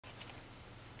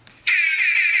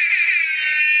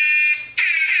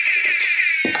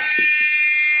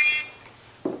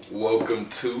Welcome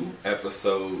to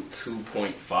episode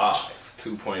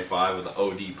 2.5 of the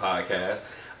OD podcast.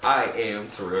 I am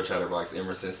Terrell Chatterbox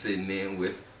Emerson, sitting in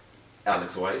with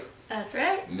Alex White. That's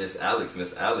right. Miss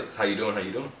Alex. How you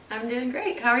doing? I'm doing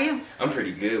great. How are you? I'm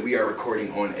pretty good. We are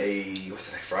recording on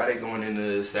Friday going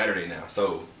into Saturday now.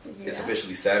 So It's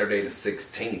officially Saturday the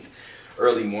 16th.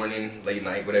 Early morning, late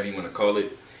night, whatever you want to call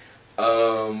it.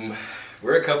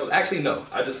 We're a couple. Actually, no.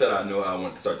 I just said I know I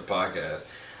want to start the podcast.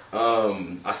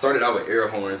 I started out with air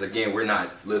horns. Again, we're not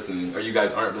listening, or you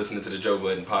guys aren't listening to the Joe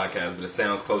Budden podcast, but it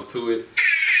sounds close to it.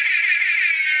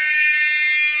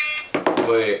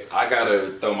 But I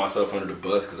gotta throw myself under the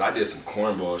bus because I did some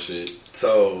cornball shit.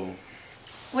 So,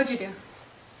 what'd you do?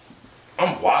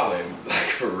 I'm wilding, like,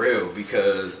 for real,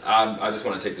 because I just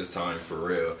want to take this time for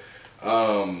real.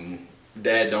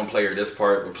 Dad don't play her this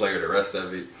part, but play her the rest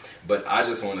of it. But I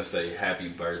just want to say happy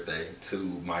birthday to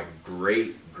my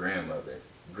great-grandmother.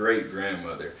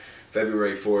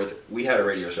 February 4th. We had a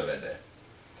radio show that day.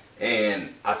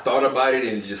 And I thought about it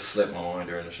and it just slipped my mind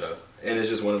during the show. And it's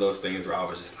just one of those things where I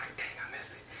was just like, dang, I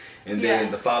missed it. And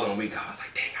then the following week, I was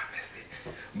like, dang, I missed it.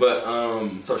 But,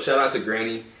 so shout out to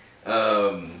Granny.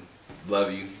 Love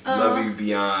you. Love you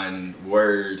beyond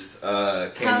words.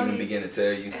 Can't even begin to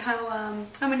tell you. How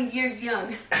many years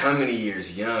young? How many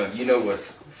years young? You know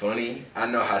what's funny? I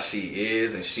know how she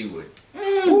is, and she would,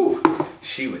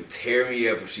 she would tear me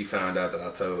up if she found out that I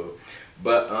told.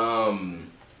 But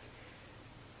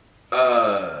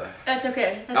that's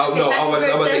okay.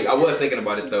 I was thinking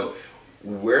about it though.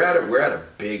 We're at a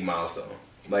big milestone.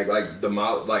 Whatever the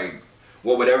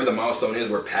milestone is,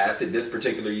 we're past it. This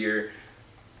particular year.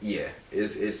 Yeah,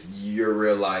 it's you're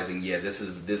realizing, this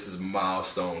is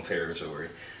milestone territory.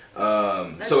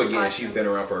 So again, awesome. She's been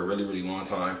around for a really, really long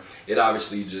time. It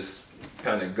obviously just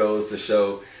kind of goes to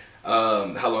show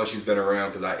how long she's been around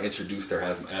because I introduced her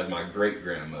as my great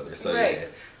grandmother. So right.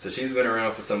 So she's been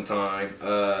around for some time.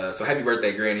 So happy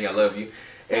birthday, Granny! I love you.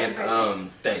 And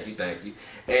thank you.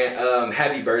 And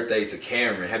happy birthday to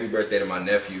Cameron. Happy birthday to my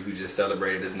nephew who just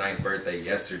celebrated his 9th birthday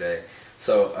yesterday.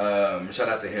 So, shout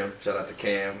out to him. Shout out to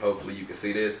Cam. Hopefully you can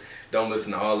see this. Don't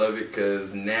listen to all of it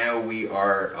because now we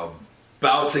are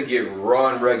about to get raw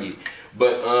and rugged.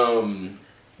 But,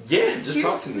 just cheers.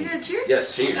 Talk to me. Yeah, cheers?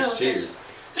 Yes, cheers, oh, okay.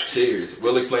 Cheers.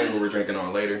 We'll explain what we're drinking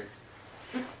on later.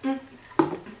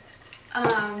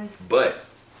 But,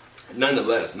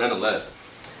 nonetheless,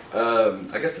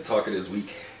 I guess the talk of this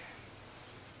week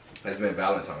has been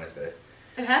Valentine's Day.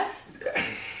 It has?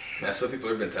 That's what people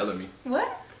have been telling me.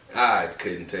 What? I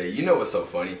couldn't tell you. You know what's so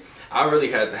funny? I really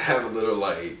had to have a little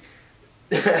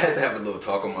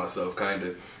talk with myself, kind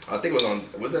of. I think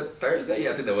it was that Thursday?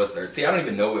 Yeah, I think that was Thursday. See, I don't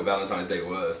even know what Valentine's Day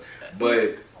was.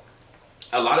 But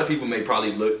a lot of people may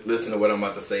probably listen to what I'm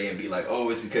about to say and be like, oh,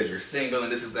 it's because you're single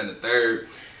and this is then the third.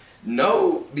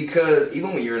 No, because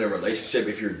even when you're in a relationship,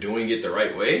 if you're doing it the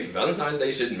right way, Valentine's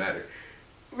Day shouldn't matter.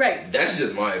 Right. That's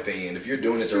just my opinion. If you're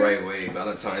doing it the right way,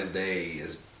 Valentine's Day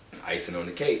is icing on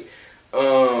the cake.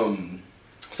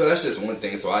 So that's just one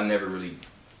thing. So I never really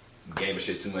gave a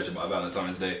shit too much about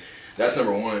Valentine's Day. That's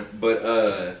number one. But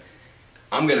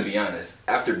I'm gonna be honest.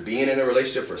 After being in a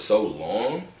relationship for so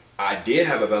long, I did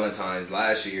have a Valentine's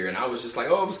last year, and I was just like,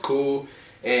 oh, it was cool,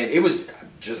 and it was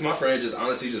just my friend, just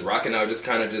honestly, just rocking out, just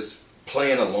kind of just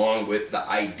playing along with the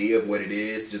idea of what it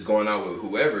is, just going out with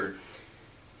whoever.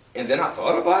 And then I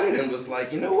thought about it and was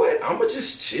like, you know what? I'm gonna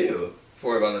just chill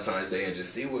for Valentine's Day and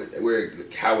just see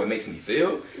how it makes me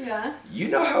feel. Yeah. You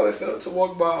know how it felt to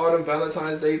walk by all them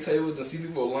Valentine's Day tables and see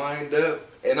people lined up,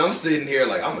 and I'm sitting here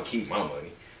like, I'm gonna keep my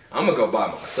money. I'm gonna go buy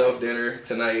myself dinner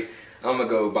tonight. I'm gonna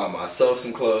go buy myself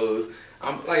some clothes.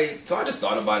 So I just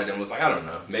thought about it and was like, I don't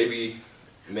know, maybe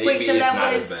it's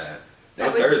not as bad. That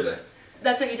was Thursday.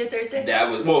 That's what you did Thursday? That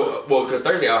was well because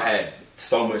Thursday I had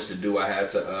so much to do. I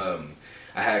had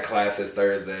classes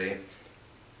Thursday.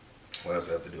 What else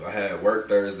I have to do? I had work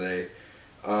Thursday.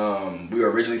 We were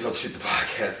originally supposed to shoot the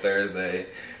podcast Thursday.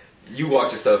 You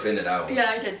walked yourself into that one. Yeah,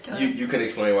 I did. Totally. You can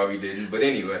explain why we didn't. But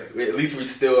anyway, at least we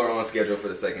still are on schedule for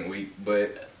the second week.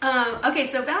 But okay,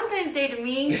 so Valentine's Day to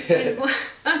me is one,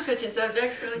 I'm switching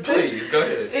subjects really quick. Please, go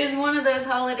ahead. Is one of those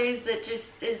holidays that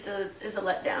just is a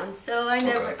letdown. So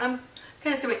I'm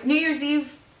kind of sorry. New Year's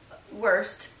Eve,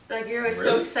 worst. Like, you're always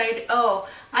so excited. Oh,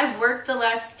 I've worked the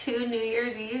last 2 New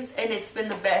Year's Eves, and it's been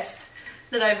the best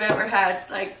that I've ever had.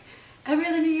 Like, every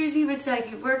other New Year's Eve, it's like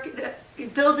you work it up, you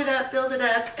build it up,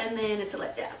 and then it's a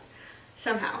letdown.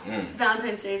 Somehow.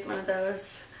 Valentine's Day is one of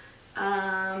those.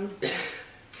 I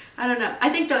don't know. I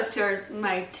think those two are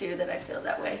my two that I feel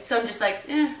that way. So I'm just like,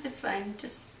 it's fine.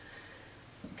 Just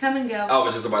come and go. I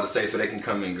was just about to say, so they can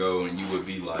come and go, and you would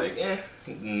be like,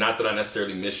 not that I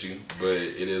necessarily miss you, but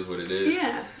it is what it is.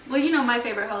 Yeah. Well, you know my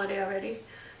favorite holiday already.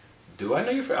 Do I know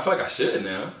your favorite? I feel like I should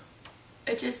now.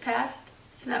 It just passed.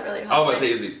 It's not really a holiday. I was about to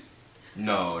say, is it?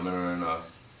 No.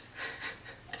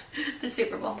 The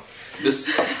Super Bowl.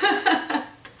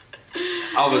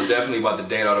 I was definitely about to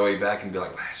date all the way back and be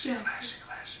like, last year.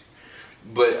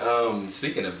 But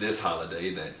speaking of this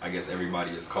holiday that I guess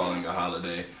everybody is calling a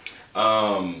holiday, so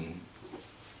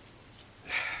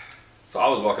I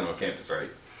was walking on campus, right?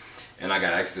 And I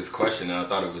got asked this question, and I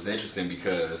thought it was interesting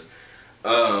because,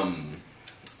 so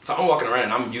I'm walking around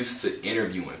and I'm used to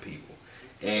interviewing people.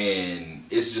 And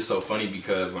it's just so funny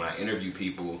because when I interview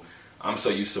people, I'm so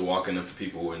used to walking up to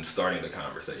people and starting the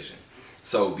conversation.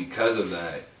 So because of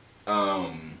that,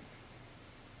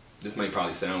 this may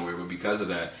probably sound weird, but because of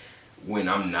that, when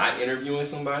I'm not interviewing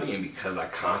somebody and because I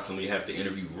constantly have to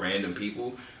interview random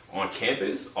people on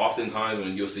campus, oftentimes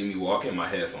when you'll see me walking, my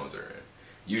headphones are in.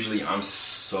 Usually I'm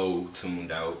so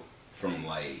tuned out from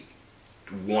like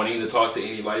wanting to talk to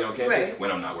anybody on campus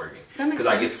when I'm not working. Because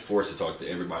I get forced to talk to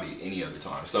everybody any other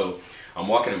time. So I'm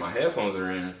walking and my headphones are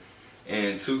in,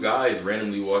 and two guys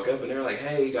randomly walk up and they're like,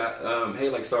 hey,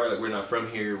 sorry, like we're not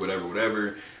from here,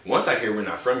 whatever. Once I hear we're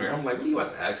not from here, I'm like, what do you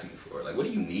have to ask me for? Like, what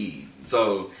do you need?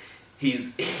 So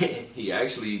he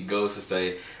actually goes to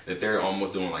say that they're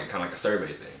almost doing like kind of like a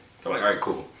survey thing. So I'm like, all right,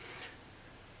 cool.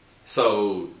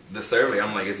 So the survey,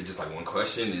 I'm like, is it just like one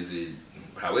question?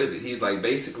 How is it? He's like,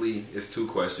 basically it's 2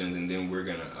 questions and then we're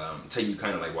gonna tell you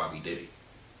kind of like why we did it.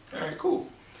 All right, cool.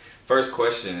 First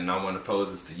question, and I want to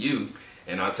pose this to you,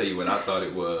 and I'll tell you what I thought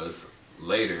it was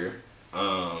later.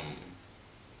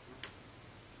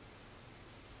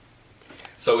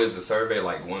 So is the survey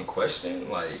like one question?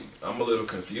 Like, I'm a little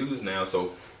confused now.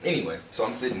 So anyway, so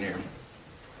I'm sitting there,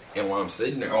 and while I'm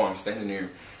standing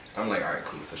there, I'm like, all right,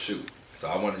 cool, so shoot. So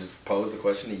I want to just pose the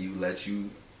question to you, let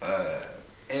you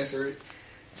answer it,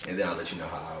 and then I'll let you know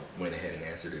how I went ahead and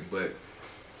answered it. But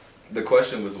the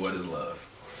question was, what is love?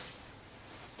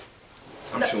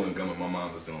 I'm chewing gum and my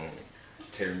mom was going to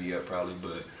tear me up probably,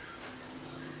 but...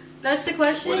 That's the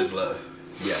question? What is love?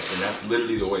 Yes, and that's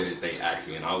literally the way that they asked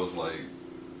me, and I was like,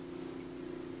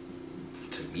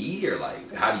 to me? Or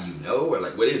like, how do you know? Or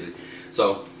like, what is it?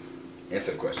 So,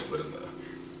 answer the question, what is love?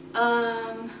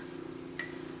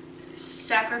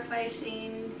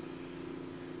 Sacrificing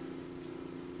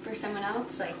for someone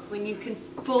else, like when you can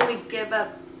fully give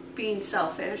up being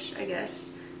selfish, I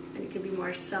guess, then you can be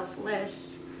more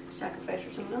selfless, sacrifice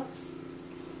for someone else.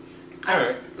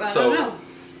 Alright, I don't know.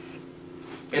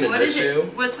 In a nutshell,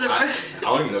 What's the I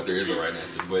don't even know if there is a right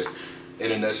answer, but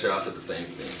in a nutshell, I said the same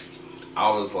thing. I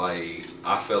was like,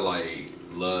 I feel like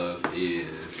love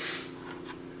is,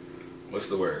 what's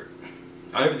the word?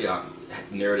 I don't think I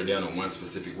narrowed it down to one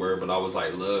specific word, but I was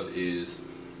like, love is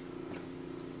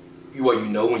what you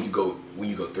know when you go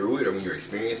through it or when you're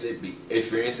experiencing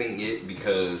it,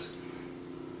 because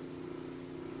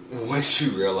once you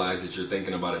realize that you're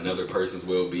thinking about another person's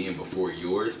well-being before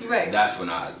yours, that's when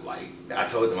I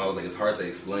told them, I was like, it's hard to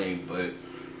explain, but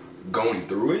going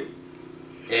through it,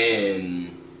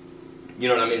 and you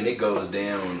know what I mean, it goes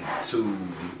down to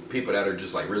people that are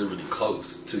just like really, really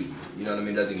close to you. You know what I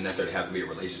mean? It doesn't even necessarily have to be a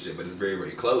relationship, but it's very,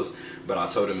 very close. But I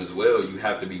told him as well, you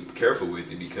have to be careful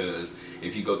with it, because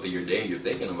if you go through your day and you're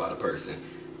thinking about a person,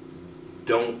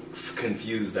 don't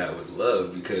confuse that with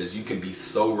love, because you can be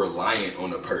so reliant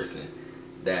on a person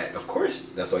that, of course,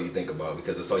 that's all you think about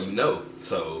because that's all you know.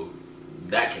 So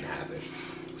that can happen.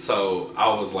 So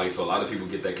I was like, so a lot of people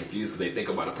get that confused because they think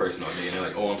about a person all day and they're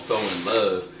like, oh, I'm so in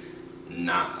love.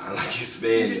 Nah, like you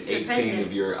spend 18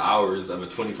 of your hours of a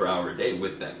 24-hour day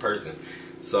with that person.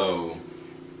 So,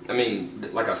 I mean,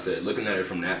 like I said, looking at it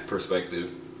from that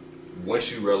perspective, once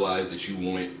you realize that you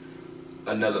want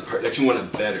that you want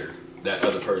to better that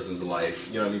other person's life,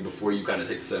 you know what I mean, before you kind of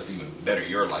take the steps to even better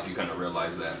your life, you kind of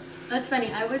realize that. That's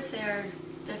funny. I would say our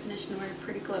definition were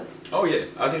pretty close. Oh yeah,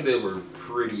 I think they were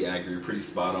pretty accurate, pretty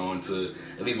spot on to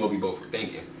at least what we both were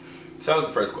thinking. So that was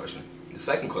the first question. The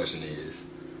second question is,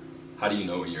 how do you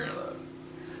know when you're in love?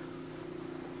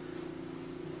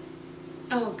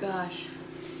 Oh gosh.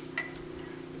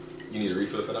 You need a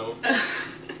refill for that one?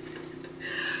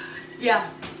 Yeah,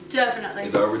 definitely.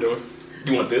 Is that what we're doing?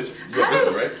 You want this? You want this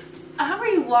one, right? How are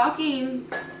you walking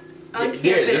on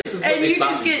campus and you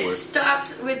just get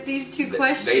stopped with these two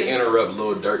questions? They interrupt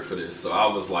Lil Durk for this, so I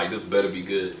was like, this better be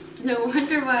good. No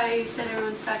wonder why you said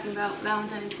everyone's talking about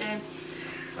Valentine's Day.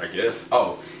 I guess.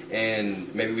 Oh,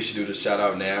 and maybe we should do the shout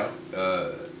out now.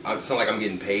 It sounds like I'm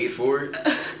getting paid for it,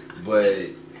 but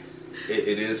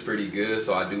it is pretty good.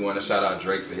 So I do want to shout out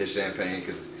Drake for his champagne,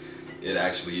 because It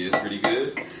actually is pretty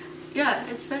good. Yeah,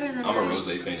 it's better than. I'm a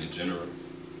rosé fan in general.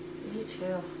 Me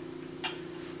too.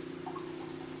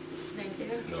 Thank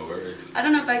you. No worries. I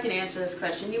don't know if I can answer this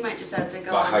question. You might just have to go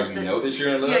About on. how you know that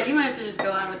you're in love? Yeah, you might have to just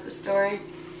go on with the story.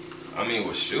 I mean,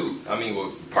 well, shoot. I mean,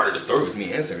 well, part of the story was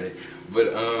me answering it.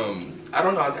 But, I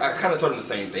don't know. I kind of told him the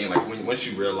same thing. Like, once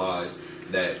you realize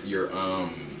that you're, I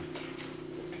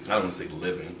don't want to say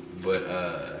living, but,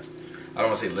 I don't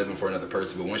want to say living for another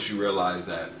person, but once you realize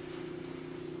that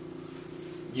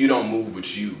you don't move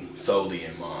with you solely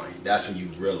in mind, that's when you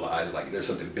realize, like, there's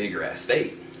something bigger at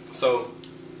stake. So,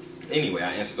 anyway,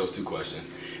 I answered those two questions,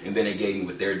 and then they gave me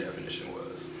what their definition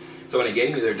was. So when they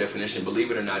gave me their definition,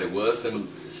 believe it or not, it was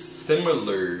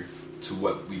similar to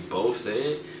what we both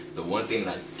said. The one thing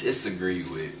that I disagreed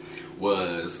with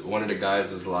was one of the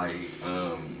guys was like,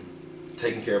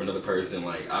 taking care of another person,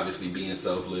 like obviously being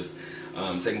selfless,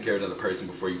 taking care of another person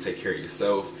before you take care of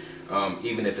yourself,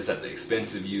 even if it's at the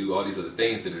expense of you, all these other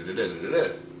things.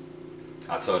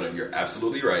 I told him, you're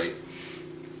absolutely right,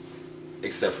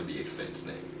 except for the expense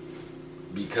thing.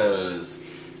 Because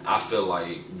I feel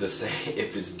like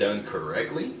if it's done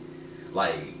correctly,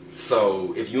 like,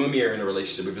 so if you and me are in a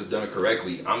relationship, if it's done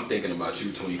correctly, I'm thinking about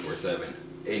you 24/7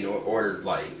 in order,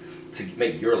 like, to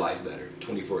make your life better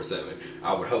 24/7.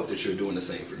 I would hope that you're doing the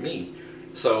same for me.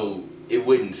 So it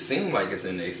wouldn't seem like it's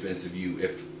in the expense of you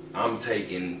if I'm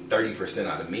taking 30%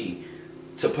 out of me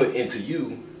to put into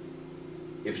you.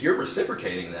 If you're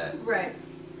reciprocating that, right?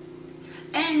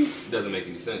 And it doesn't make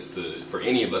any sense for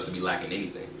any of us to be lacking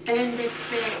anything. And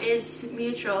if it is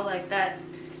mutual, like that,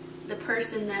 the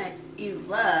person that you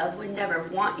love would never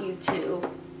want you to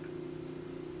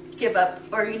give up,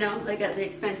 or like at the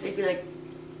expense. They'd be like,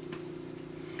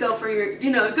 go for your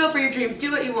dreams,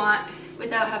 do what you want,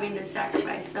 without having to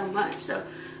sacrifice so much. So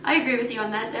I agree with you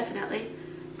on that, definitely.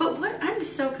 But I'm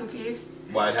so confused.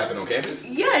 Why it happened on campus?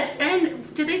 Yes,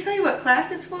 and did they tell you what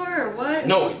class it's for or what?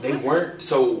 No, they weren't.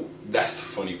 So that's the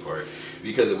funny part,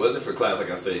 because it wasn't for class.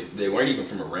 Like I said, they weren't even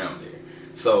from around there.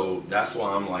 So that's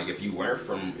why I'm like, if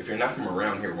you're not from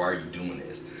around here, why are you doing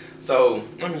this? So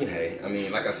I mean, hey,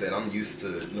 like I said, I'm used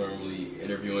to normally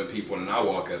interviewing people, and I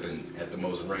walk up and at the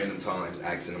most random times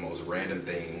asking the most random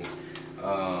things.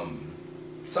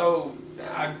 So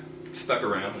I stuck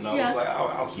around, and I was like,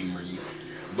 I'll humor you.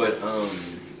 But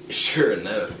sure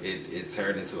enough, it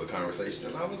turned into a conversation,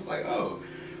 and I was like, oh,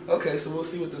 okay, so we'll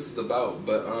see what this is about.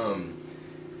 But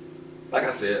like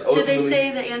I said, did they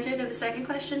say the answer to the second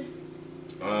question?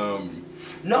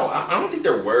 No, I don't think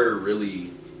there were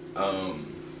really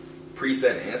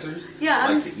preset answers. Yeah,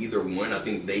 like to either one. I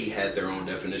think they had their own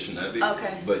definition of it.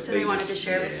 Okay, but so they wanted to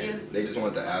share with you. They just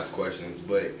wanted to ask questions.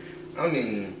 But I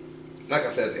mean, like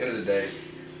I said, at the end of the day,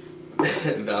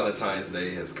 Valentine's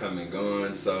Day has come and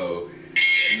gone. So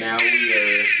now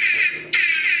we're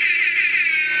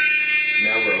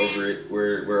over it.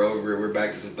 We're over it. We're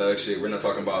back to some thug shit. We're not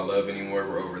talking about love anymore.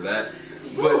 We're over that.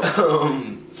 But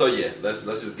so yeah, let's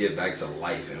just get back to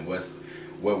life and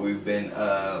what we've been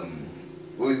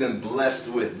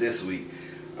blessed with this week.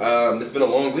 It's been a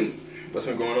long week. What's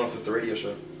been going on since the radio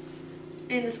show?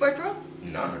 In the sports world?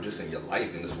 No, just in your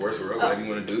life, in the sports world. Whatever you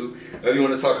want to do, whatever you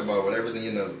want to talk about, whatever's in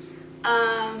your notes.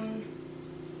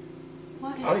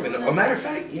 What is I don't even know. A matter of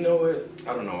fact, you know what?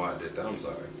 I don't know why I did that. I'm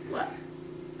sorry. What?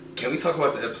 Can we talk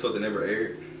about the episode that never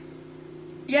aired?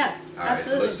 Yeah, Alright,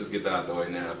 absolutely. so let's just get that out the way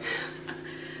now.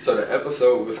 So the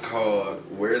episode was called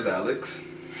 "Where's Alex?"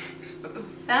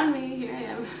 Found me. Here I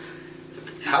am.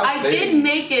 I did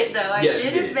make it though. Yes, I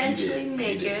did eventually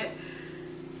make it.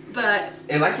 But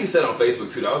and like you said on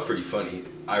Facebook too, that was pretty funny.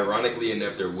 Ironically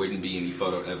enough, there wouldn't be any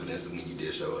photo evidence when you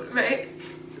did show up. Right?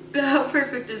 How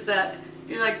perfect is that?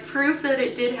 You're like, proof that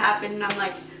it did happen, and I'm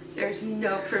like, there's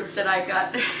no proof that I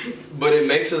got there. But it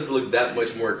makes us look that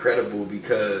much more credible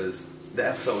because the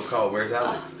episode was called "Where's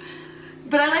Alex?"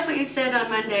 But I like what you said on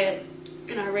Monday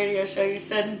in our radio show. You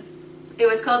said it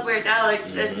was called "Where's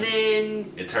Alex?" and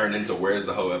then it turned into "Where's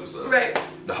the whole episode?" Right.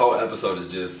 The whole episode is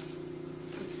just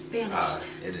vanished.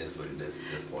 It is what it is at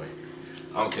this point.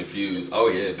 I'm confused. Oh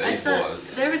yeah, baseball.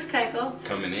 There was Keiko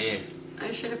coming in.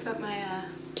 I should have put my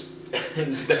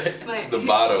the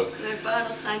bottle. My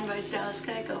bottle signed by Dallas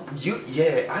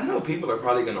Keiko. I know people are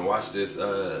probably gonna watch this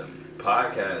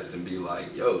podcast and be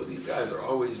like, "Yo, these guys are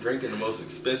always drinking the most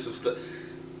expensive stuff."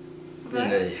 Right.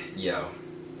 And then, yo,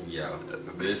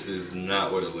 this is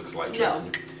not what it looks like. Trust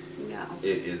me. No.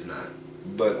 It is not.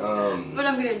 But I'm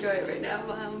gonna enjoy it right now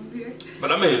while I'm here.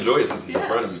 But I'm gonna enjoy it since it's in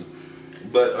front of me.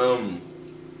 But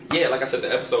like I said,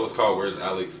 the episode was called "Where's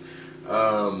Alex?"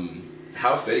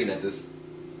 How fitting that this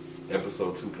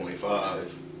episode 2.5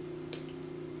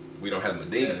 we don't have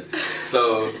Medina.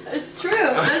 So it's true.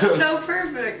 That's so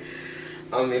perfect.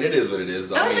 I mean, it is what it is.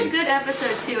 Though. That was a good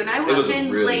episode too, and I walked in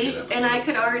really late, and I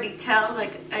could already tell,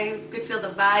 like, I could feel the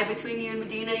vibe between you and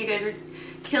Medina. You guys were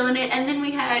killing it, and then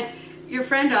we had your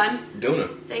friend on.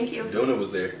 Duna. Thank you. Duna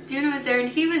was there. Duna was there, and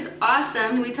he was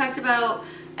awesome. We talked about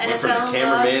NFL. Went from the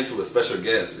cameraman to a special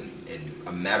guest in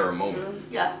a matter of moments.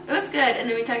 Yeah, it was good. And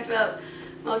then we talked about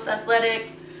most athletic.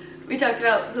 We talked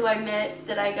about who I met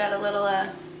that I got a little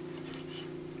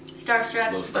starstruck.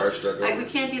 A little starstruck. We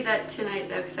can't do that tonight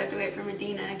though, because I have to wait for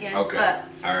Medina again. Okay. But,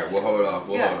 all right, we'll hold off.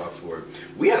 We'll hold off for it.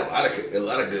 We had a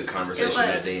lot of good conversation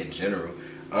that day in general.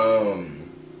 I'm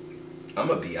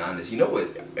gonna be honest. You know what?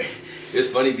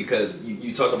 It's funny because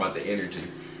you talked about the energy.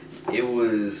 It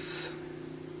was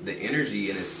the energy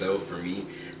in itself for me.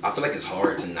 I feel like it's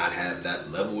hard to not have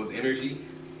that level of energy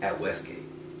at Westgate.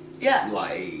 Yeah.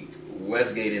 Like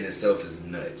Westgate in itself is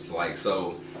nuts. Like,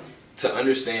 so to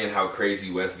understand how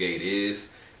crazy Westgate is,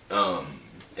 and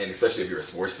especially if you're a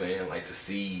sports fan, like to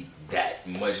see that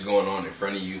much going on in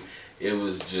front of you, it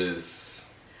was just,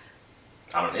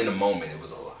 in the moment it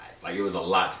was a lot. Like, it was a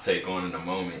lot to take on in the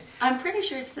moment. I'm pretty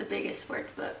sure it's the biggest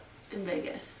sports book in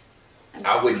Vegas.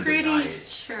 I wouldn't deny it.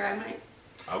 Sure, I might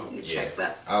check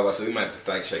that. So we might have to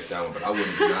fact check that one, but I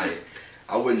wouldn't deny it.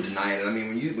 I wouldn't deny it. I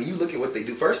mean, when you look at what they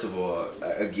do, first of all,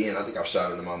 again, I think I've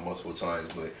shouted them out multiple times,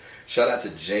 but shout out to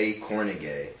Jay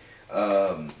Cornegay.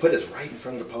 Put us right in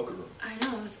front of the poker room. I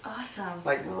know, it was awesome.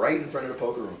 Like right in front of the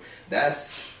poker room.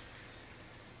 That's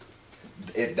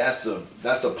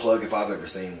a plug if I've ever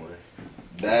seen one.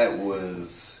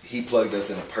 He plugged us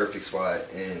in a perfect spot,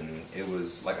 and it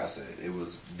was, like I said, it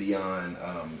was beyond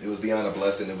a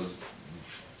blessing.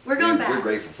 We're going back. We're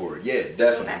grateful for it. Yeah,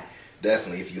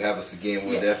 definitely. If you have us again,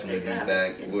 we'll definitely be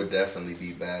back. We'll definitely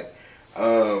be back.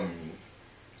 But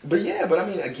I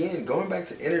mean, again, going back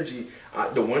to energy,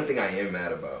 the one thing I am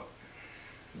mad about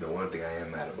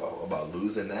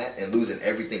losing that and losing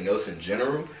everything else in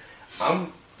general,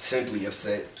 I'm simply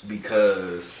upset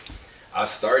because I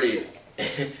started.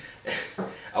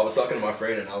 I was talking to my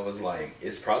friend and I was like,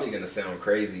 it's probably going to sound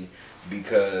crazy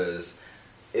because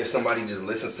if somebody just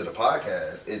listens to the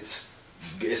podcast, it's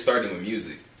starting with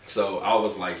music. So I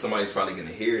was like, somebody's probably going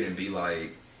to hear it and be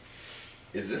like,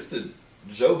 is this the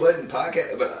Joe Budden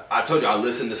podcast? But I told you I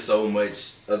listen to so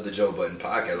much of the Joe Budden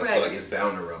podcast. I feel like it's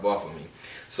bound to rub off on me.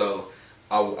 So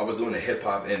I was doing a hip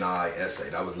hop and I essay.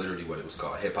 That was literally what it was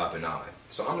called, hip hop and I.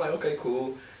 So I'm like, okay,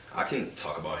 cool. I can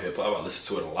talk about hip hop. I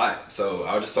listen to it a lot. So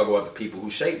I'll just talk about the people who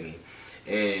shaped me.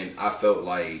 And I felt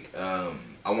like I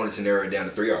wanted to narrow it down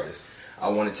to 3 artists. I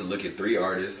wanted to look at 3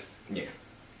 artists. Yeah.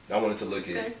 I wanted to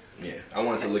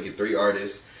look at 3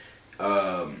 artists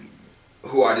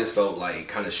who I just felt like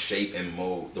kind of shape and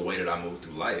mold the way that I moved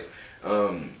through life.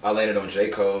 I landed on J.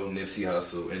 Cole, Nipsey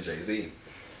Hussle, and Jay-Z.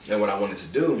 And what I wanted to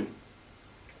do,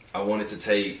 I wanted to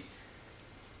take,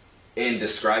 in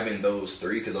describing those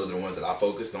 3, because those are the ones that I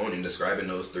focused on, in describing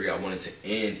those 3, I wanted to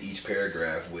end each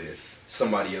paragraph with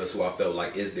somebody else who I felt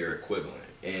like is their equivalent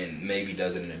and maybe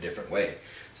does it in a different way.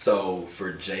 So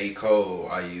for J. Cole,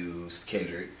 I used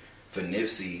Kendrick. For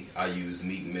Nipsey, I used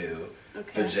Meek Mill.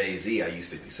 Okay. For Jay-Z, I used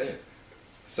 50 Cent.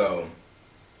 So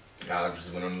I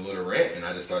just went on a little rant and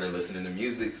I just started listening to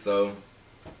music. So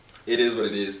it is what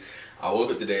it is. I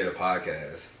woke up the day of the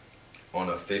podcast on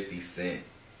a 50 Cent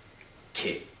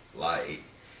kick. Like,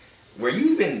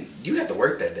 you had to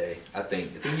work that day, I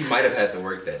think you might have had to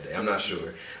work that day, I'm not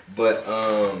sure, but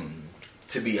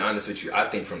to be honest with you, I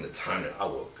think from the time that I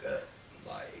woke up,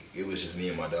 like, it was just me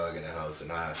and my dog in the house,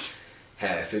 and I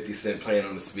had 50 Cent playing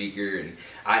on the speaker, and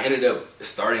I ended up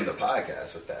starting the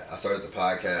podcast with that. I started the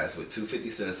podcast with 2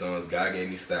 50 Cent songs, God Gave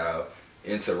Me Style,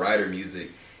 Into Writer Music,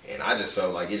 and I just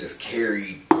felt like it just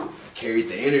carried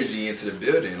the energy into the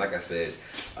building. Like I said,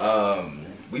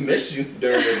 we missed you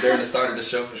during the start of the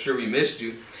show, for sure. We missed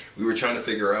you. We were trying to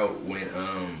figure out when,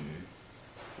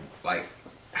 like,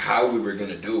 how we were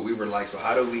gonna do it. We were like, so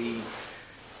how do we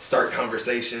start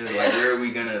conversation? Like, where are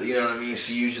we gonna, you know what I mean?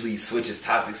 She usually switches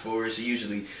topics for us. She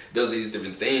usually does these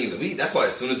different things. And that's why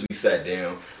as soon as we sat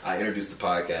down, I introduced the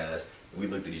podcast. We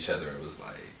looked at each other and was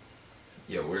like,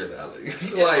 yo, where's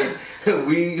Alex? Like,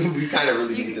 we kind of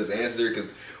really need this answer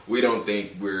because we don't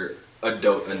think we're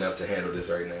adult enough to handle this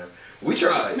right now. We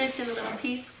tried. Missing a little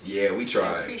piece. Yeah, we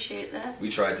tried. I appreciate that. We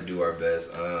tried to do our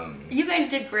best. You guys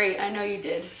did great. I know you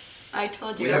did. I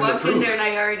told you. I walked in there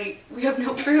and we have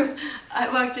no proof. I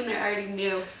walked in there, I already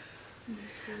knew.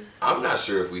 I'm not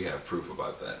sure if we have proof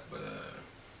about that,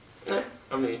 but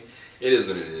I mean, it is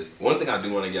what it is. One thing I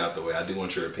do want to get out the way, I do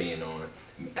want your opinion on.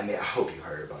 I mean, I hope you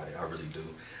heard about it. I really do.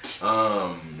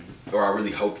 Or I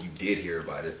really hope you did hear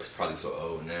about it. It's probably so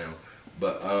old now.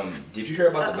 But did you hear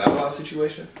about the Bow Wow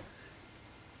situation?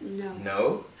 No.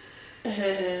 No?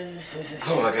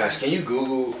 Oh my gosh, can you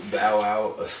Google Bow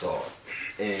Wow assault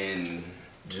and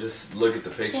just look at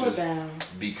the pictures?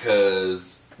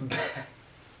 Because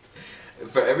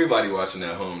for everybody watching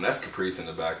at home, that's Caprice in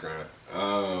the background.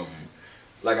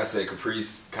 Like I said,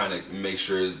 Caprice kind of makes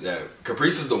sure that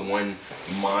Caprice is the one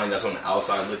mind that's on the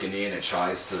outside looking in and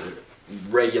tries to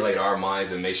regulate our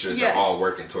minds and make sure that they're all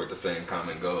working toward the same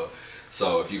common goal.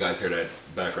 So if you guys hear that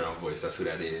background voice, that's who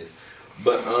that is.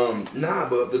 But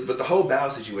but the whole Bow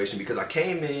situation, because I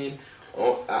came in,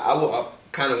 I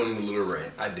kind of went on a little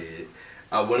rant. I did.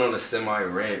 I went on a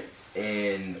semi-rant,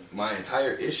 and my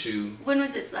entire issue. When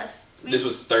was this last week? This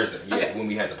was Thursday. Yeah, when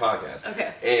we had the podcast.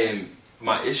 Okay. And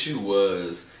my issue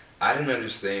was I didn't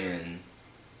understand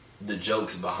the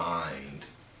jokes behind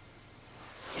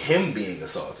him being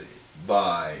assaulted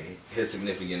by his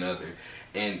significant other.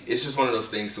 And it's just one of those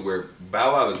things to where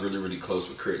Bow Wow is really, really close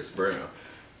with Chris Brown.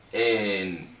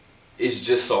 And it's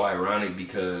just so ironic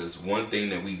because one thing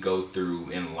that we go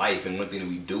through in life and one thing that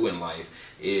we do in life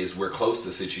is we're close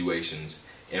to situations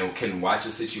and can watch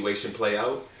a situation play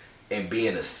out and be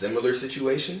in a similar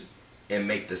situation and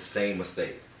make the same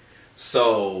mistake.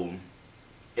 So,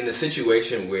 in a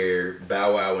situation where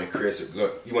Bow Wow and Chris,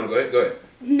 you want to go ahead? Go ahead.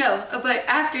 No, but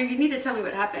after, you need to tell me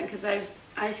what happened because I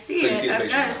see so it. I've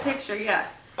got a picture, yeah.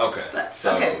 Okay.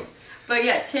 But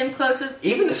yes, him close with...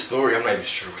 Even the story, I'm not even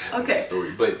sure what happened with the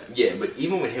story. But yeah, but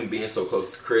even with him being so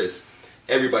close to Chris,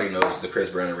 everybody knows the Chris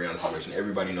Brown and Rihanna situation.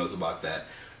 Everybody knows about that.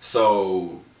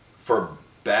 So, for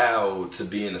Bow to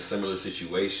be in a similar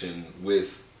situation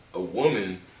with a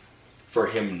woman, for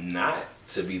him not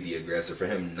to be the aggressor, for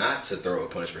him not to throw a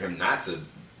punch, for him not to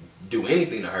do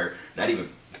anything to her, not even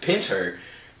pinch her,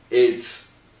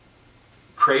 it's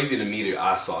crazy to me that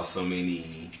I saw so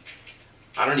many,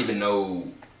 I don't even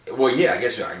know, well yeah, I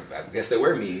guess there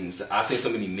were memes. I seen so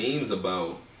many memes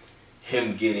about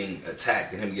him getting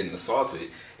attacked and him getting assaulted,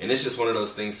 and it's just one of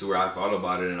those things to where I thought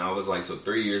about it and I was like, so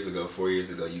 4 years ago,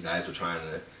 you guys were trying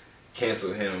to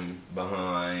cancel him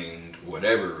behind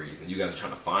whatever reason. You guys are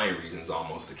trying to find reasons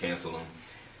almost to cancel him.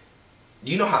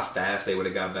 You know how fast they would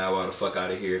have got Bow Wow the fuck out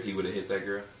of here if he would have hit that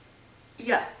girl?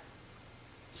 Yeah.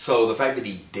 So the fact that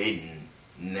he didn't,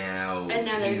 now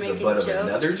he's the butt of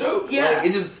another joke? Yeah. Like,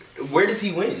 it just, where does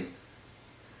he win?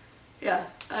 Yeah.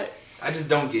 I just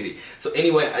don't get it. So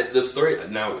anyway, the story,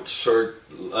 now short,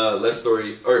 less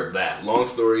story, or that, long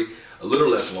story, a little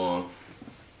less long.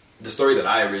 The story that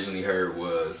I originally heard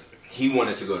was he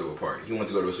wanted to go to a party. He wanted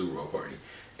to go to a Super Bowl party.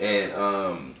 And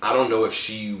I don't know if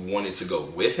she wanted to go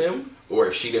with him or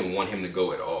if she didn't want him to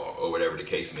go at all or whatever the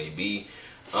case may be.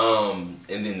 And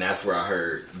then that's where I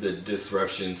heard the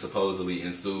disruption supposedly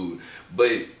ensued.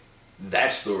 But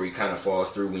that story kind of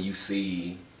falls through when you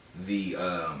see the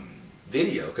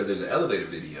video, because there's an elevator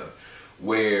video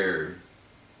where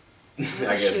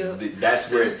I guess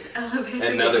that's where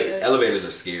elevators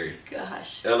are scary.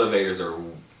 Gosh. Elevators are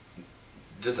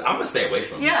just, I'm going to stay away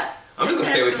from them. Yeah. I'm just going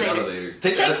to stay away from the elevator.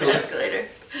 Take the escalator.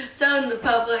 So in the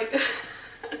public.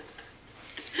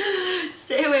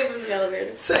 Stay away from the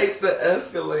elevator. Take the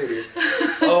escalator.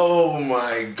 Oh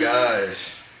my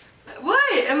gosh.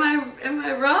 What? Am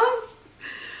I wrong?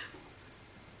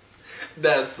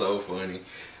 That's so funny.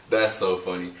 That's so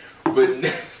funny. But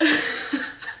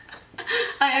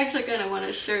I actually kind of want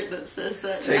a shirt that says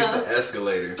that. Take the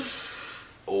escalator.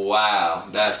 Wow,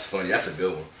 that's funny. That's a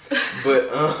good one.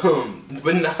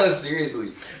 But not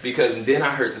seriously, because then I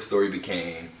heard the story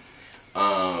became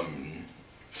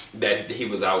that he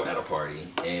was out at a party,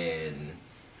 and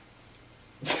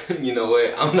you know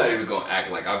what? I'm not even gonna act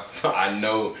like I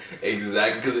know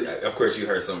exactly, because of course you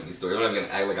heard so many stories. I'm not gonna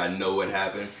act like I know what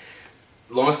happened.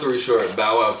 Long story short,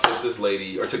 Bow Wow took this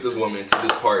woman to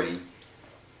this party.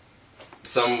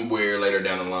 Somewhere later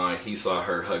down the line, he saw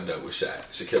her hugged up with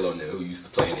Shaquille O'Neal, who used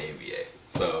to play in the NBA.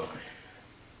 So,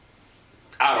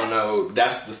 I don't know.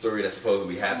 That's the story that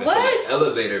supposedly happened. What? So the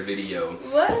elevator video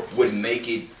would make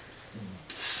it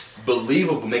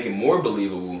believable, make it more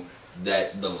believable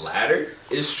that the latter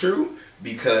is true,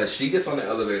 because she gets on the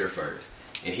elevator first,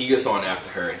 and he gets on after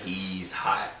her, and he's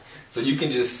hot. So you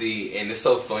can just see, and it's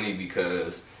so funny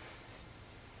because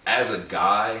as a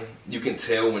guy, you can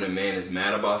tell when a man is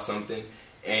mad about something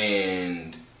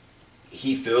and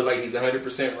he feels like he's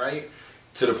 100% right,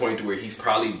 to the point to where he's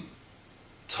probably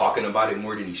talking about it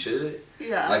more than he should.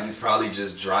 Yeah. Like he's probably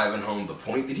just driving home the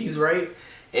point that he's right.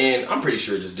 And I'm pretty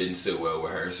sure it just didn't sit well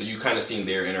with her. So you kind of seen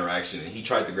their interaction, and he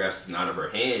tried to grab something out of her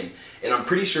hand. And I'm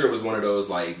pretty sure it was one of those,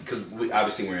 like, because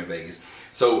obviously we're in Vegas.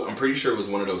 So I'm pretty sure it was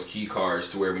one of those key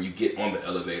cards to where when you get on the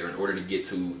elevator, in order to get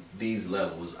to these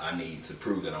levels, I need to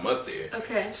prove that I'm up there.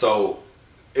 Okay. So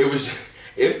it was,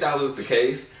 if that was the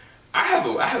case, I have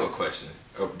a question,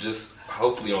 just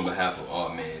hopefully on behalf of all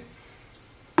men.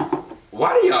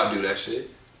 Why do y'all do that shit?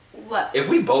 What? If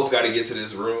we both got to get to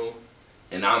this room,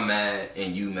 and I'm mad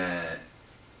and you mad,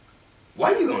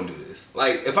 why you gonna do this?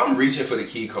 Like, if I'm reaching for the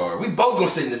key card, we both gonna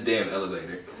sit in this damn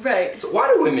elevator. Right. So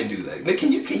why do women do that?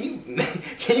 Can you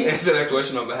answer that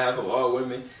question on behalf of all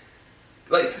women?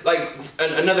 Like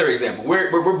another example,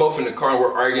 we're both in the car and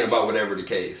we're arguing about whatever the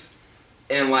case,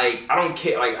 and like I don't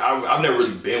care. Like I've never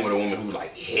really been with a woman who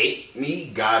like hit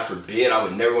me. God forbid, I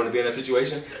would never want to be in that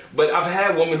situation. But I've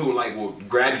had women who like will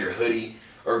grab your hoodie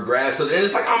or grab something, and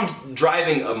it's like I'm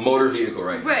driving a motor vehicle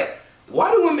right now. Right.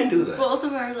 Why do women do that? Both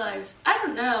of our lives. I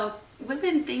don't know.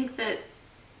 Women think that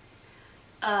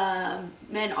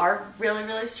men are really,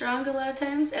 really strong a lot of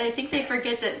times. And I think they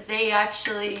forget that they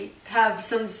actually have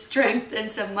some strength and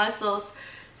some muscles.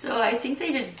 So I think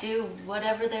they just do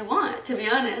whatever they want, to be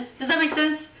honest. Does that make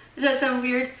sense? Does that sound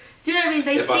weird? Do you know what I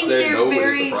mean? If I said no, would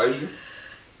it surprise you?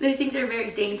 They think they're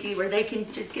very dainty, where they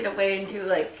can just get away and do,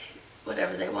 like,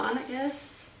 whatever they want, I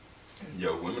guess.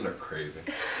 Yo, women are crazy.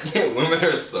 Yeah, women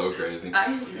are so crazy.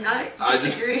 I'm not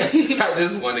disagree. I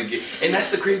just want to get... And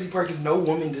that's the crazy part, because no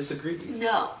woman disagrees.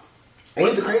 No.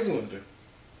 Only the crazy ones do.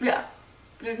 Yeah.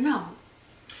 No.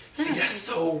 See, that's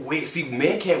so weird. See,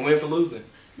 men can't win for losing.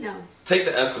 No. Take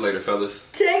the escalator, fellas.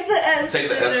 Take the escalator. Take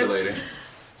the escalator.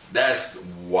 That's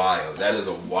wild. That is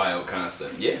a wild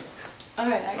concept. Yeah. All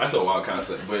right. That's a wild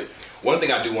concept. But one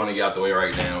thing I do want to get out the way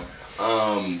right now...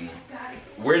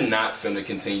 we're not finna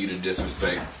continue to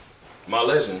disrespect my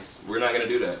legends. We're not gonna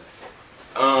do that.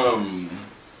 I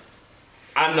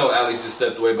know Alex just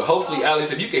stepped away, but hopefully,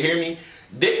 Alex, if you can hear me,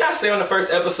 didn't I say on the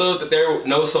first episode that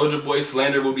no Soulja Boy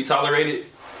slander will be tolerated?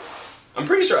 I'm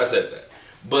pretty sure I said that.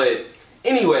 But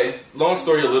anyway, long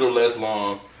story a little less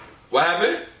long. What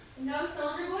happened? No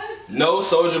Soulja Boy? No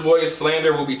Soulja Boy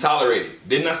slander will be tolerated.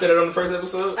 Didn't I say that on the first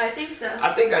episode? I think so.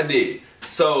 I think I did.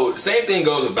 So, same thing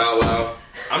goes with Bow Wow.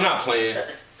 I'm not playing.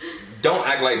 Don't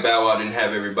act like Bow Wow didn't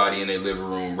have everybody in their living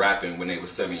room rapping when they was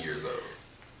 7 years old.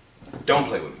 Don't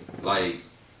play with me. Like,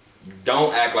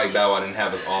 don't act like Bow Wow didn't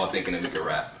have us all thinking that we could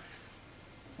rap.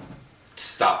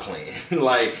 Stop playing.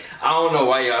 Like, I don't know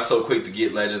why y'all so quick to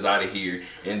get legends out of here.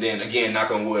 And then, again,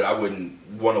 knock on wood, I wouldn't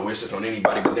want to wish this on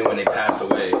anybody, but then when they pass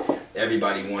away,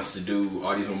 everybody wants to do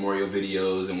all these memorial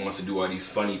videos and wants to do all these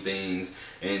funny things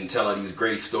and tell all these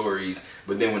great stories,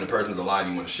 but then when the person's alive,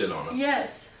 you want to shit on them.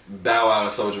 Yes. Bow Wow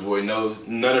and Soulja Boy, no,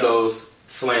 none of those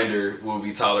slander will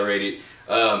be tolerated.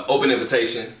 Open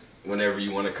invitation whenever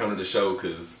you want to come to the show,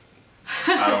 because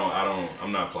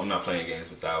I'm not playing games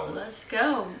with that one. Let's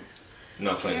go. I'm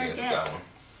not playing games with that one.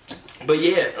 But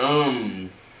yeah,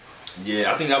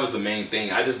 I think that was the main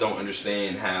thing. I just don't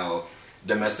understand how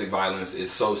domestic violence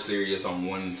is so serious on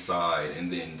one side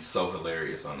and then so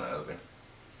hilarious on the other.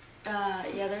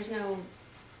 Yeah, there's no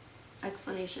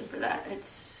explanation for that.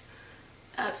 It's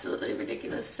absolutely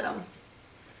ridiculous, so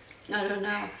I don't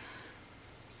know.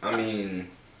 I mean,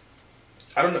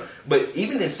 I don't know. But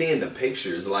even in seeing the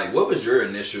pictures, like, what was your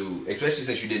initial, especially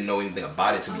since you didn't know anything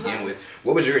about it to begin with,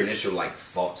 what was your initial, like,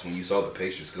 thoughts when you saw the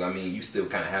pictures? Because, I mean, you still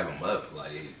kind of have them up.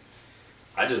 Like,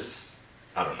 I don't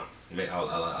know.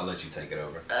 I'll let you take it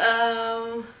over.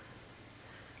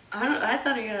 I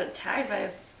thought he got attacked by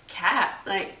a cat.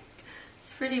 Like,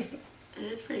 it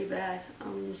is pretty bad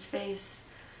on his face.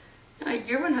 No,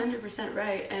 you're 100%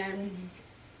 right. And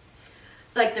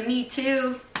like the Me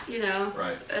Too,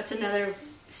 right. That's another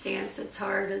stance. It's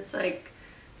hard. It's like,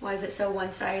 why is it so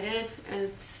one-sided? And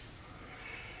it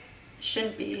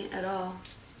shouldn't be at all.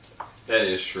 That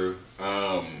is true.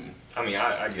 I mean,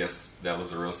 I guess that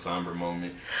was a real somber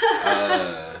moment.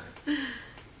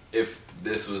 If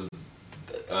this was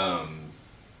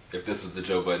the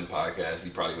Joe Budden podcast, he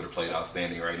probably would have played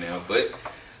outstanding right now. But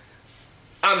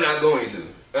I'm not going to.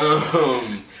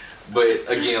 But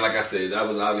again, like I said, that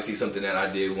was obviously something that I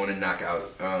did want to knock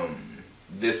out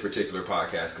this particular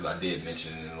podcast, because I did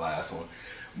mention it in the last one.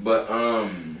 But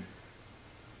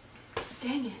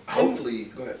dang it! Hopefully,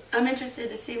 go ahead. I'm interested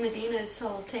to see Medina's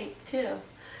whole take too.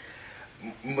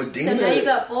 Medina. So now you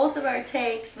got both of our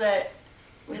takes, but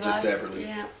we just lost. Separately.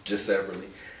 Yeah. Just separately.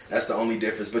 That's the only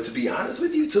difference. But to be honest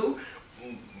with you too,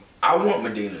 I want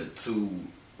Medina to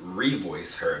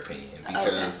revoice her opinion,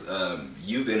 because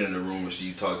you've been in the room where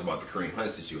she talked about the Kareem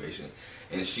Hunt situation,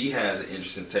 and she has an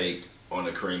interesting take on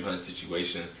the Kareem Hunt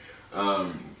situation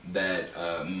that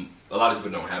a lot of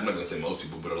people don't have. I'm not going to say most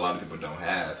people, but a lot of people don't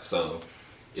have. So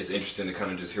it's interesting to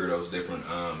kind of just hear those different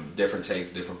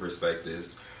takes, different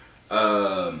perspectives.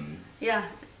 Yeah,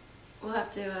 we'll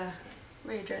have to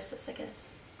readdress this, I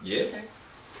guess. Yeah.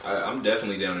 I'm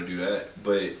definitely down to do that.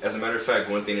 But as a matter of fact,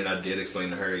 one thing that I did explain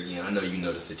to her again, I know you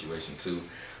know the situation too,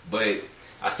 but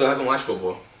I still haven't watched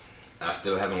football. I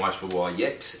still haven't watched football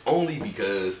yet, only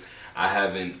because I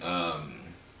haven't,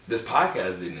 this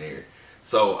podcast didn't air.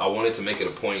 So I wanted to make it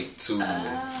a point to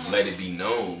let it be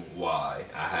known why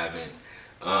I haven't,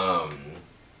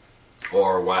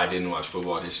 or why I didn't watch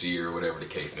football this year, or whatever the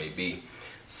case may be.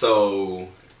 So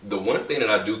the one thing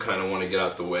that I do kind of want to get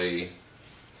out the way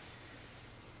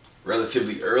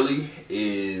relatively early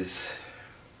is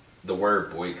the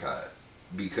word boycott,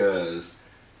 because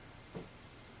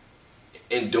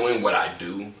in doing what I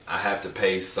do, I have to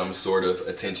pay some sort of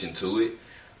attention to it.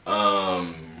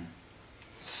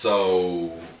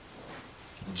 So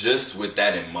just with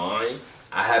that in mind,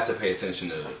 I have to pay attention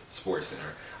to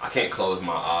SportsCenter. I can't close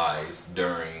my eyes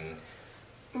during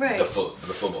the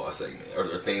football segment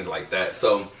or things like that.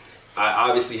 So I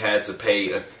obviously had to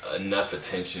pay enough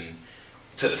attention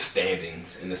to the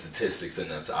standings and the statistics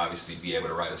enough to obviously be able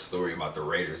to write a story about the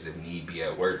Raiders if need be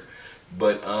at work.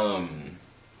 But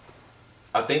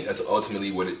I think that's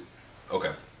ultimately what it.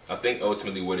 Okay, I think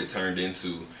ultimately what it turned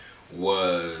into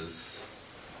was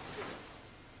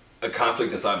a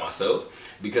conflict inside myself,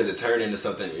 because it turned into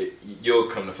something. You'll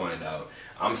come to find out,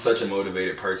 I'm such a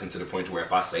motivated person to the point to where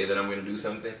if I say that I'm going to do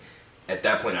something, at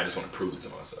that point I just want to prove it to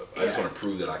myself. I just want to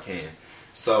prove that I can.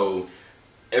 So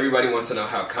everybody wants to know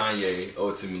how Kanye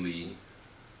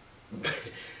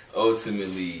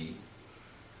ultimately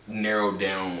narrowed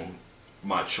down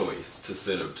my choice to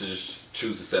just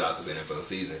choose to set out this NFL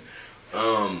season.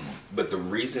 But the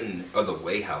reason, or the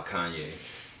way how Kanye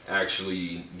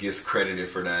actually gets credited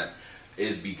for that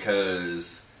is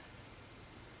because,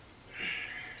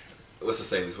 what's the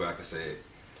safest way I can say it?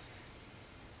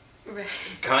 Right.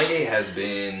 Kanye has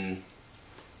been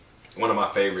one of my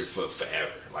favorites for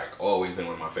forever. Like, always been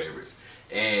one of my favorites.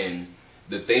 And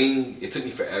the thing, it took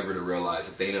me forever to realize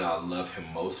the thing that I love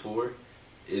him most for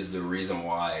is the reason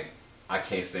why I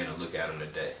can't stand to look at him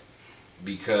today.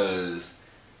 Because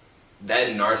that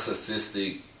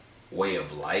narcissistic way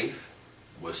of life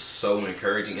was so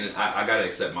encouraging. And I gotta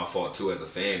accept my fault too as a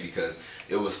fan, because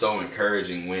it was so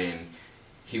encouraging when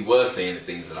he was saying the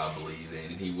things that I believe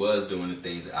in, and he was doing the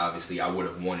things that obviously I would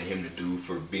have wanted him to do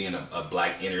for being a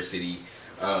black inner city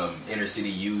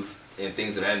youth and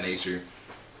things of that nature.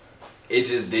 It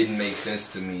just didn't make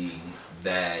sense to me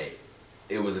that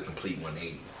it was a complete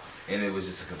 180, and it was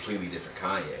just a completely different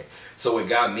Kanye. So it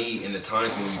got me in the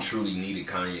times when we truly needed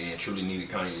Kanye and truly needed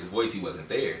Kanye's voice, he wasn't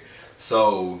there.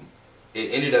 So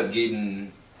it ended up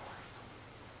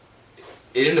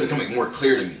becoming more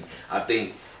clear to me, I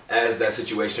think, as that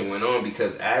situation went on,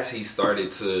 because as he started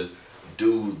to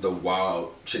do the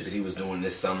wild shit that he was doing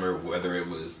this summer, whether it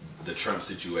was the Trump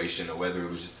situation or whether it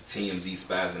was just the TMZ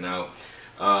spazzing out,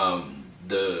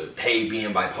 the hey,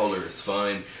 being bipolar is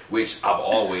fun, which I've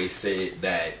always said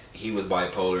that he was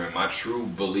bipolar, and my true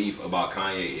belief about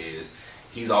Kanye is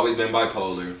he's always been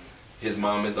bipolar. His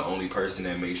mom is the only person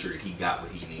that made sure that he got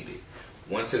what he needed.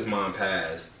 Once his mom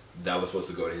passed, that was supposed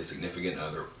to go to his significant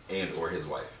other and or his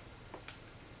wife.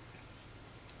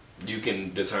 You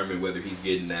can determine whether he's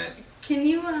getting that. Can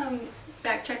you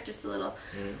backtrack just a little?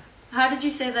 Mm-hmm. How did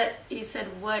you say that? You said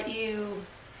what you.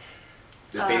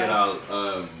 The thing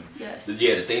that yes.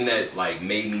 The thing that like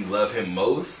made me love him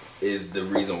most is the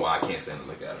reason why I can't stand to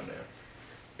look at him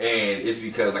now, and it's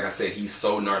because, like I said, he's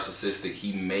so narcissistic.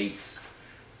 He makes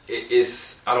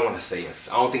it's. I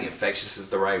don't think infectious is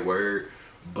the right word,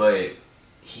 but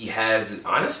he has.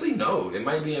 Honestly, no, it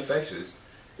might be infectious.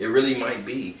 It really might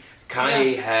be.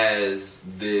 Kanye has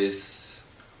this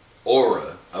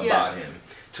aura about him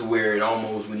to where it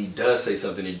almost, when he does say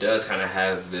something, it does kind of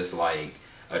have this like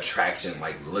attraction,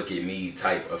 like look at me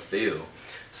type of feel.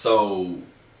 So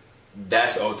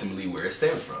that's ultimately where it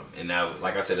stems from. And now,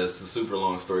 like I said, it's a super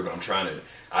long story, but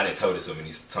I didn't tell this so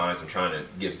many times, I'm trying to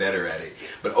get better at it.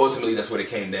 But ultimately that's what it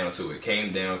came down to. It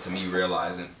came down to me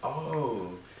realizing,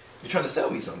 oh, you're trying to sell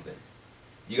me something.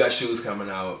 You got shoes coming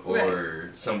out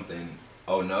or something.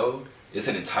 Oh no, it's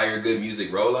an entire good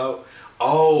music rollout.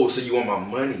 Oh, so you want my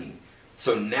money.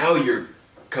 So now you're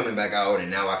coming back out and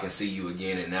now I can see you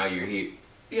again and now you're here.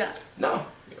 Yeah. No,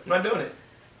 I'm not doing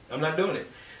it.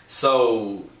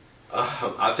 So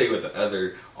I'll tell you what the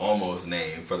other almost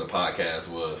name for the podcast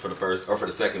was for the first or for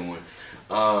the second one.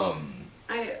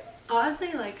 I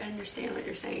oddly understand what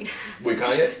you're saying. With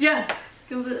Kanye? Yeah,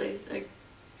 completely.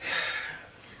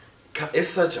 It's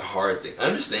such a hard thing.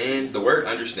 Understand, the word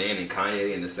understand and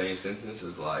Kanye in the same sentence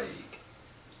is like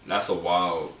that's a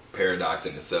wild paradox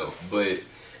in itself. But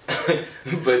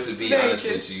but to be Very honest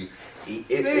true. with you,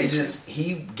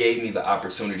 he gave me the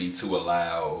opportunity to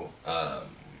allow.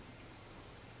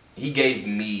 He gave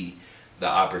me the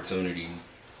opportunity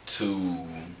to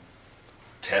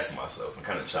test myself and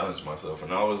kind of challenge myself,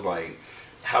 and I was like,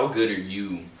 how good are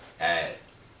you at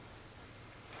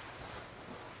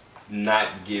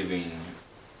not giving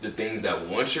the things that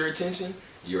want your attention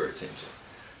your attention?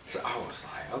 So I was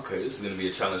like, okay, this is going to be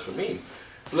a challenge for me,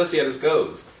 so let's see how this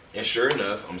goes. And sure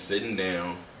enough, I'm sitting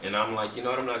down and I'm like, you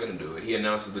know what, I'm not going to do it. He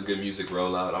announces the Good Music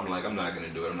rollout. I'm like, I'm not going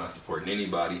to do it. I'm not supporting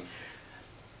anybody.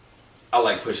 I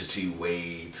like Pusha T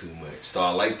way too much. So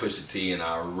I like Pusha T, and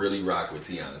I really rock with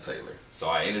Tiana Taylor. So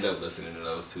I ended up listening to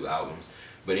those two albums.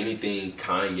 But anything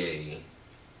Kanye,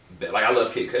 like I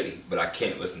love Kid Cudi, but I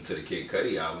can't listen to the Kid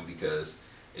Cudi album because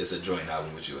it's a joint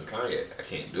album with you and Kanye. I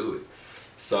can't do it.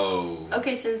 So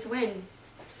Okay, since when?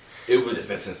 It's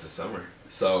been since the summer.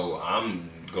 So I'm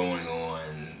going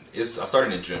on. I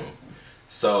started in June.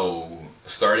 So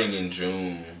starting in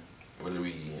June, what are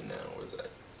we in now? What's that?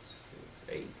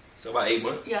 8. So about 8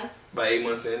 months. Yeah. About 8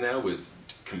 months in now with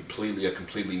a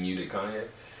completely muted Kanye.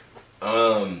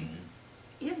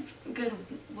 You have good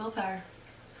willpower.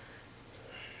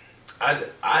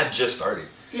 I just started.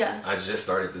 Yeah. I just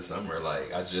started this summer.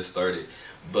 Like I just started.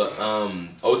 But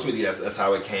ultimately that's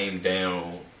how it came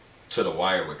down to the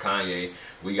wire with Kanye.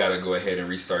 We got to go ahead and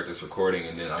restart this recording,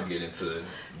 and then I'll get into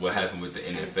what happened with the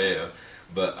NFL.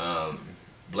 But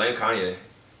blame Kanye.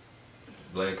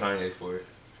 Blame Kanye for it.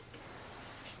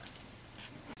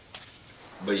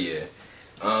 But yeah.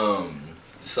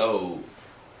 So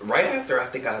right after, I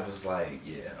think I was like,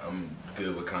 yeah, I'm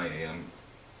good with Kanye. I'm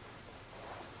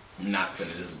not gonna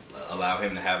just allow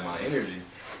him to have my energy.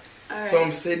 All right. So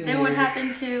I'm sitting Then there. what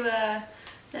happened to the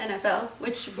NFL,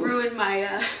 which ruined my...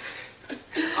 I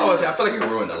feel like it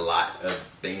ruined a lot of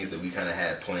things that we kind of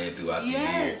had planned throughout the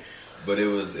year. But it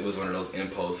was one of those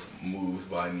impulse moves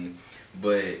by me.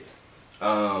 But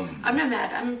I'm not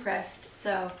mad. I'm impressed.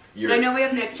 So I know we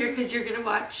have next year because you're gonna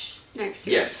watch next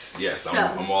year. Yes.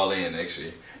 I'm all in next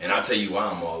year, and I'll tell you why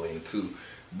I'm all in too.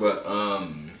 But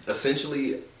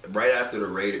essentially, right after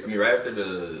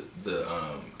the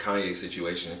Kanye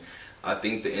situation, I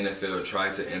think the NFL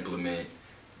tried to implement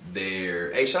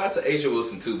their. Hey, shout out to Asia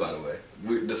Wilson too, by the way.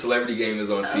 The celebrity game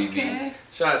is on TV. Okay.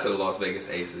 Shout out to the Las Vegas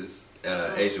Aces.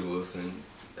 Asia Wilson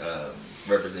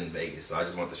representing Vegas, so I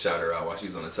just want to shout her out while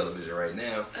she's on the television right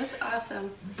now. That's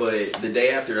awesome. But the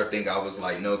day after, I think I was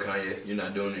like, no, Kanye, you're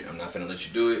not doing it. I'm not finna let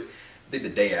you do it. I think the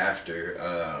day after,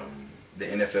 the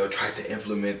NFL tried to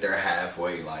implement their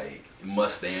halfway like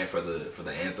must stand for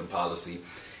the anthem policy,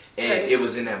 and it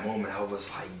was in that moment I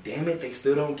was like, damn it, they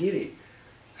still don't get it.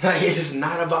 Like, it's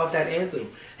not about that anthem.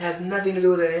 It has nothing to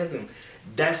do with that anthem.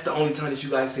 That's the only time that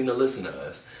you guys seem to listen to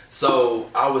us.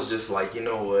 So I was just like, you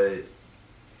know what?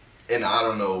 And I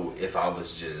don't know if I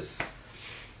was just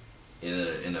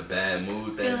in a bad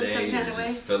mood that day or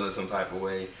just feeling some type of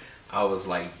way. I was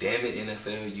like, damn it,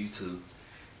 NFL, you too.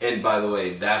 And by the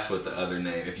way, that's what the other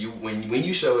name. When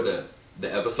you showed up,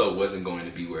 the episode wasn't going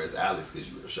to be Where's Alex because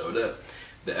you would have showed up.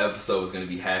 The episode was going to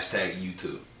be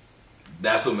 #YouTube.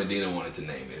 That's what Medina wanted to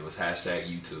name it. It was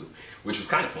 #YouTube, which was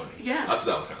kind of funny. Yeah. I thought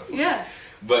that was kind of funny. Yeah.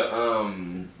 But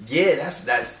yeah,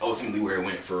 that's ultimately where it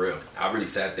went for real. I really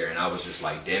sat there and I was just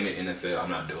like, damn it, NFL,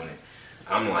 I'm not doing it.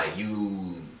 I'm like,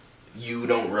 you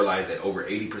don't realize that over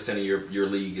 80% of your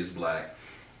league is black.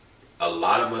 A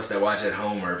lot of us that watch at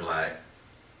home are black.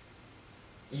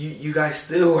 You guys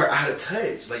still are out of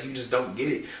touch. Like, you just don't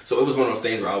get it. So it was one of those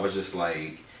things where I was just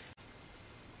like,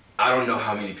 I don't know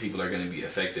how many people are going to be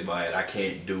affected by it. I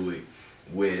can't do it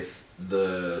with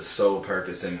the sole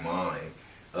purpose in mind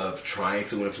of trying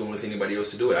to influence anybody else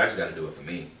to do it. I just got to do it for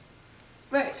me.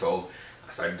 Right. So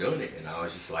I started doing it, and I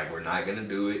was just like, we're not going to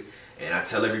do it. And I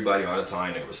tell everybody all the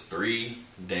time, there was 3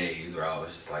 days where I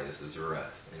was just like, this is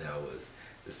rough. And that was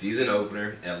the season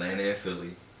opener, Atlanta and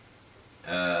Philly.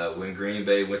 When Green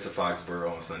Bay went to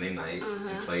Foxborough on Sunday night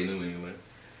and played New England.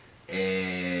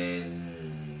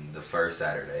 And the first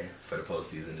Saturday for the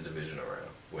postseason, the divisional round.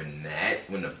 When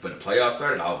the playoffs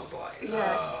started, I was like,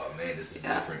 oh man, this is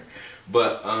different.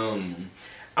 But I'm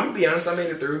gonna be honest, I made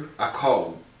it through. I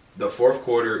called the fourth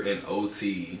quarter in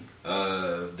OT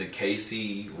of the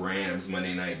KC Rams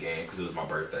Monday night game because it was my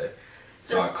birthday.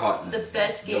 So I caught the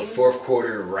best game, the fourth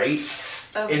quarter right,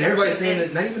 and everybody's saying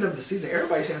that not even of the season.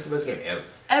 Everybody's saying it's the best game ever.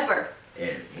 Ever.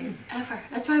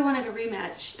 That's why I wanted a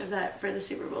rematch of that for the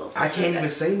Super Bowl. I can't even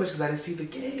say much because I didn't see the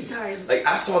game. Sorry. Like,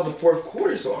 I saw the fourth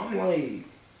quarter, so I'm like,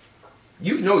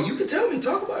 you can tell me,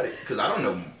 talk about it, because I don't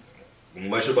know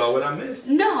much about what I missed.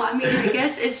 No, I mean, I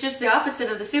guess it's just the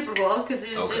opposite of the Super Bowl because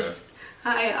it was just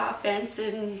high offense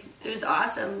and it was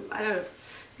awesome. I don't know. It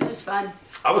was just fun.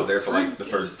 I was there for like the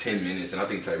first 10 minutes and I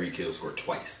think Tyreek Hill scored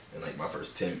twice in like my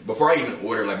first 10. Before I even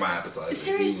ordered like my appetizer.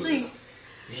 Seriously?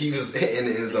 He was in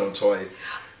the end zone twice.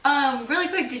 Really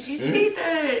quick, did you see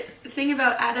the thing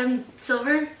about Adam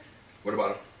Silver? What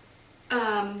about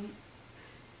him?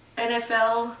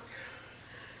 NFL.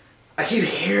 I keep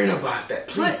hearing about that.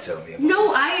 Please tell me about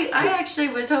No, I actually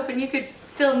was hoping you could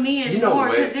fill me in more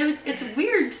because it's a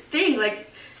weird thing.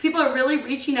 Like, people are really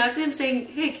reaching out to him saying,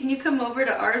 hey, can you come over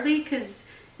to our league because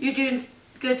you're doing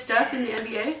good stuff in the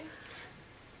NBA?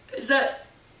 Is that...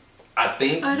 I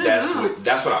think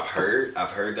that's what I've heard.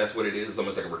 I've heard that's what it is. It's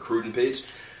almost like a recruiting pitch.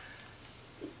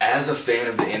 As a fan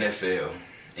of the NFL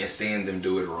and seeing them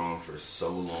do it wrong for so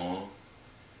long,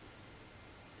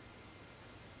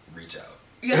 reach out.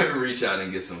 Yeah. Reach out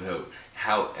and get some help.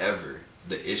 However,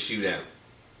 the issue that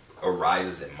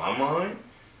arises in my mind,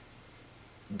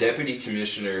 Deputy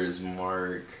Commissioner is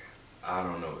Mark, I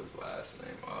don't know his last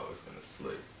name. Oh, it's going to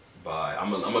slip by.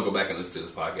 I'm gonna go back and listen to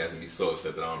this podcast and be so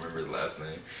upset that I don't remember his last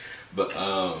name. But,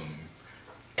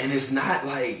 and it's not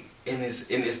like, and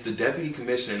it's the Deputy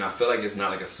Commissioner, and I feel like it's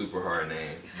not like a super hard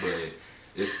name, but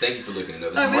it's, thank you for looking it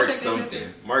up. It's Mark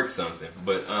something. Mark something.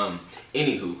 But,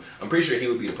 anywho, I'm pretty sure he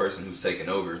would be the person who's taking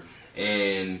over,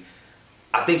 and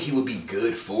I think he would be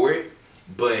good for it,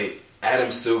 but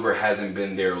Adam Silver hasn't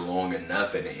been there long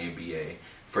enough at the NBA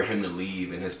for him to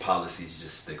leave and his policies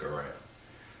just stick around.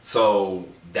 So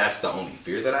that's the only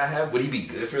fear that I have. Would he be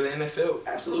good for the NFL?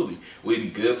 Absolutely. Would he be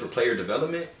good for player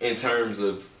development in terms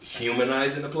of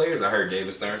humanizing the players? I heard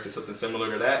David Stern say something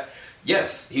similar to that.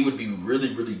 Yes, he would be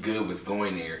really, really good with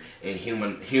going there and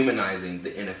humanizing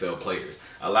the NFL players,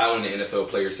 allowing the NFL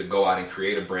players to go out and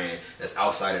create a brand that's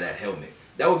outside of that helmet.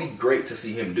 That would be great to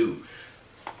see him do.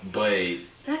 But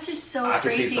that's just so I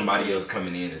crazy. can see somebody else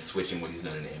coming in and switching what he's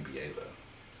done in the NBA, though.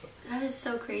 So. That is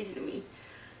so crazy to me.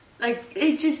 Like,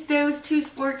 it just, those two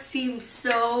sports seem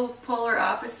so polar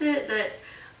opposite that,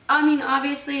 I mean,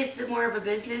 obviously it's more of a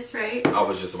business, right? I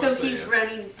was just about to say, he's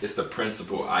running. It's the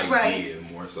principal idea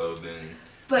more so than.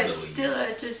 But still,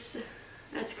 it just,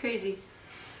 that's crazy.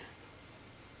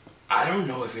 I don't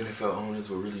know if NFL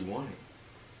owners would really want it.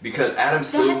 Because Adam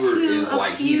Silver is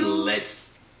like, he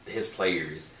lets his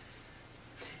players.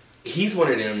 He's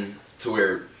one of them to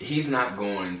where he's not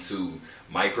going to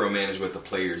micromanage what the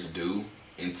players do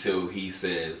until he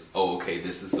says, oh, okay,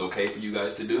 this is okay for you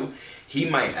guys to do. He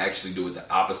might actually do it the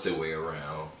opposite way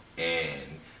around and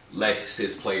let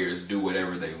his players do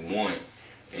whatever they want.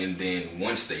 And then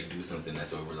once they do something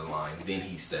that's over the line, then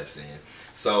he steps in.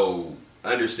 So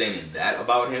understanding that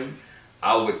about him,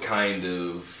 I would kind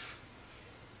of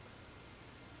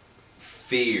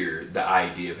fear the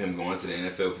idea of him going to the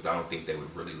NFL because I don't think they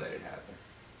would really let it happen.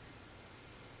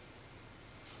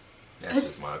 That's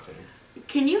just my opinion.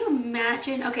 Can you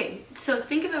imagine? Okay, so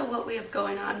think about what we have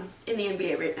going on in the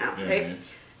NBA right now, right?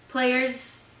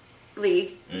 Players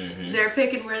league. They're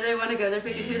picking where they want to go. They're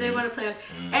picking who they want to play with.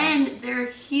 And they're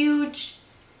huge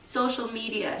social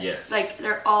media. Yes. Like,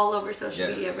 they're all over social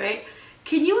media, right?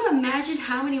 Can you imagine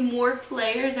how many more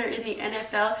players are in the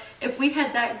NFL if we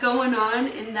had that going on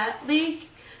in that league?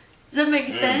 Does that make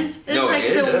sense? It's no, like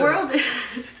it the does. world.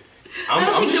 I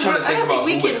don't think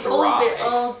we can hold it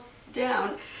all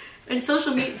down. And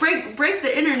social media, break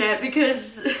the internet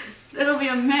because it'll be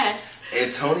a mess.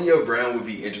 Antonio Brown would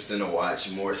be interesting to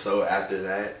watch more so after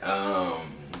that.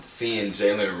 Seeing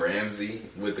Jalen Ramsey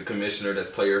with the commissioner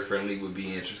that's player friendly would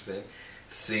be interesting.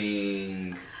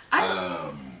 Seeing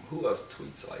who else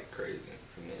tweets like crazy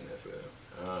from the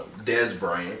NFL? Dez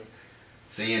Bryant.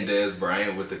 Seeing Dez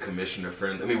Bryant with the commissioner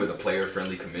friendly, with a player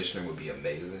friendly commissioner would be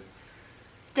amazing.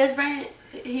 Dez Bryant,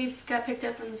 he got picked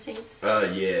up from the Saints.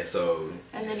 Yeah, so.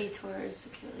 And then he tore his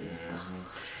Achilles.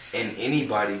 And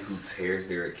anybody who tears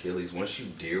their Achilles, once you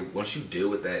deal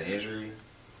with that injury,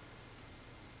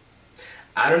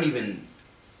 I don't even,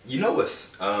 you know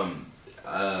what's,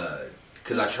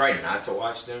 because I try not to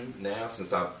watch them now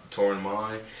since I've torn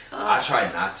mine. I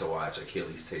try not to watch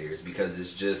Achilles tears because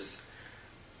it's just.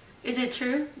 Is it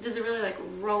true? Does it really like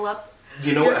roll up?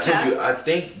 You know what? I told you. I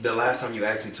think the last time you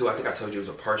asked me too, I think I told you it was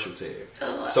a partial tear.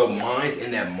 So mine's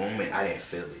in that moment. I didn't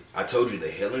feel it. I told you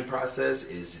the healing process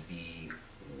is the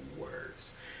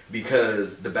worst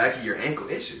because the back of your ankle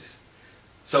itches.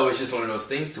 So it's just one of those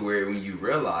things to where when you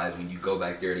realize when you go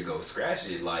back there to go scratch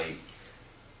it,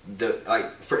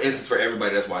 for instance, for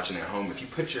everybody that's watching at home, if you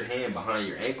put your hand behind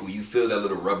your ankle, you feel that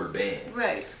little rubber band.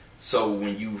 Right. So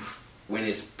when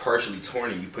it's partially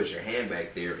torn and you put your hand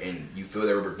back there and you feel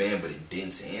that rubber band but it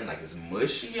dents in like it's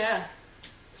mush. Yeah.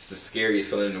 it's the scariest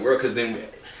feeling in the world. Because then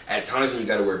at times when you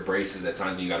got to wear braces, at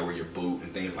times when you got to wear your boot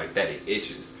and things like that, it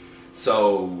itches.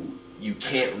 So you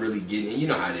can't really get, and you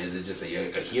know how it is. It's just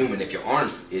a human. If your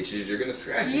arms itches, you're gonna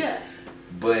scratch it. Yeah.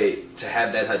 But to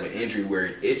have that type of injury where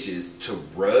it itches to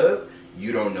rub,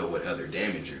 you don't know what other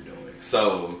damage you're doing.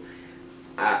 So,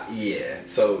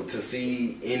 So to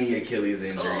see any Achilles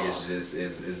injury is just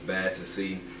is bad to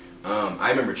see. I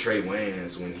remember Trey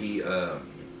Wayans when he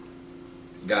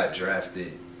got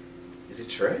drafted. Is it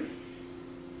Trey?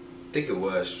 I think it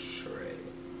was Trey.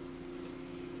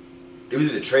 It was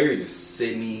either Trey or either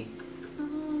Sidney.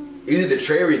 Either the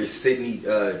Trey or either Sidney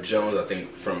Jones, I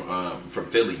think, from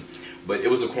Philly. But it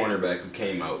was a cornerback who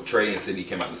came out. Trey and Sidney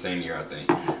came out the same year, I think.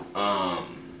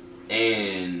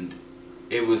 And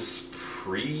it was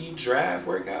pre-draft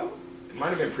workout. It might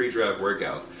have been pre-draft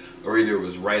workout, or either it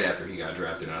was right after he got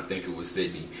drafted. And I think it was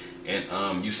Sidney.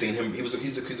 And you seen him. He's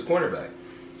a cornerback.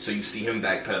 So you see him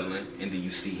backpedaling, and then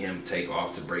you see him take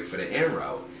off to break for the end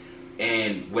route.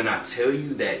 And when I tell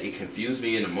you that it confused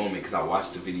me in a moment because I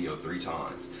watched the video 3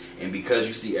 times. And because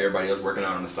you see everybody else working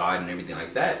out on the side and everything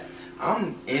like that,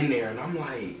 I'm in there and I'm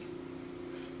like,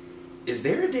 is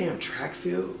there a damn track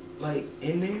field like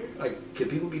in there? Like,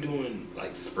 could people be doing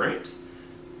like sprints?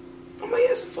 I'm like, yeah,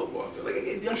 it's a football field.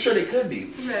 Like, I'm sure they could be.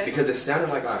 Right. Because it sounded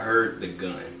like I heard the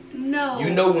gun. No.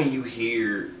 You know when you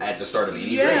hear at the start of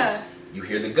any race, you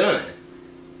hear the gun.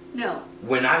 No.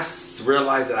 When I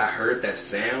realized that I heard that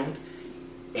sound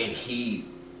and he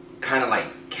kind of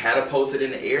like catapulted in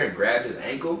the air and grabbed his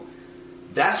ankle,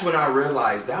 that's when I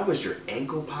realized that was your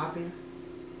ankle popping.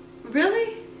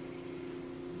 Really?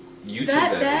 YouTube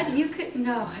that bad? You could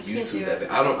no. I can't do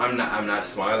it. I'm not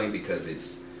smiling because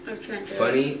it's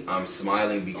funny. I'm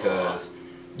smiling because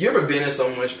you ever been in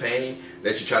so much pain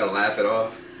that you try to laugh it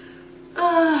off?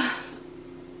 I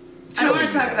don't want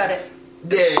to talk about it.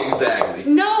 Yeah, exactly.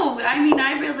 No, I mean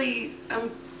I really.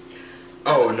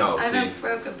 Oh no! I don't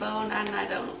broke a bone and I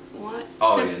don't want.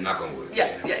 Yeah, knock on wood.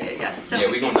 Yeah. So yeah,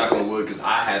 we're gonna knock on wood because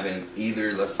I haven't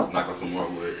either. Let's knock on some more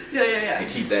wood. Yeah.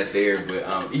 And keep that there.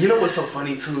 But you know what's so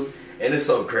funny too, and it's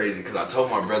so crazy because I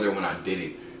told my brother when I did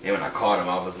it, and when I called him,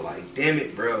 I was like, "Damn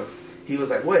it, bro!" He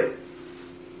was like, "What?"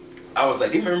 I was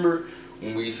like, "Do you remember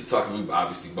when we used to talk? We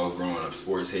obviously both growing up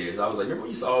sports heads. I was like, remember we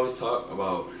used to always talk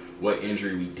about what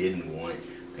injury we didn't want?"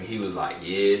 And he was like,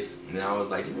 "Yeah." And I was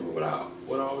like, "You remember what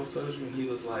I always told you?" And he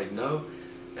was like, "No."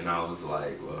 And I was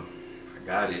like, "Well, I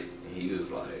got it." And he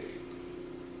was like,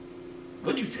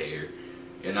 "What'd you tear?"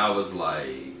 And I was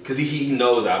like, because he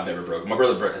knows I've never broken. My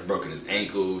brother has broken his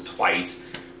ankle twice,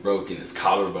 broken his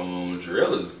collarbone.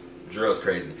 Jarrell's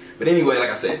crazy. But anyway, like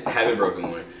I said, haven't broken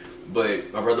one.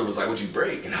 But my brother was like, "What'd you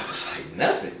break?" And I was like,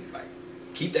 "Nothing. Like,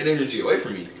 keep that energy away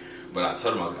from me." But I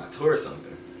told him I was like, "I tore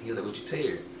something." He was like, "What'd you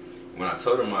tear?" When I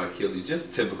told him my Achilles,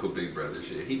 just typical big brother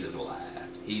shit, he just laughed.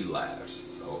 He laughed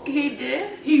so hard. He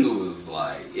did? He was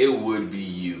like, it would be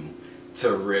you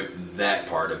to rip that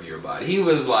part of your body. He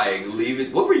was like, leave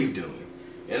it. What were you doing?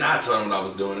 And I told him what I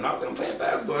was doing, and I was like, "I'm playing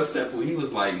basketball. It's simple." He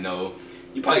was like, "No,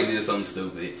 you probably did something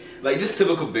stupid." Like, just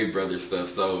typical big brother stuff.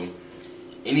 So,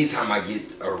 anytime I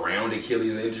get around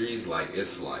Achilles injuries, like,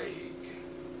 it's like...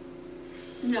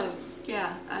 No,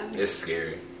 yeah. It's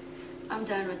scary. I'm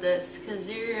done with this because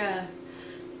you're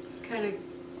kind of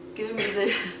giving me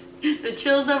the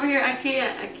chills over here. I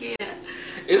can't.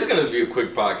 It's gonna be a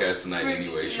quick podcast tonight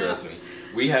anyway. Trust me.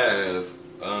 We have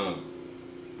got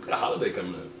a holiday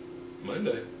coming up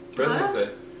Monday, President's Day.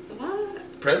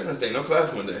 What? President's Day, no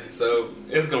class Monday, so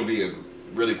it's gonna be a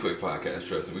really quick podcast.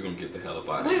 Trust me, we're gonna get the hell up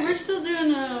out of here. Wait, we're still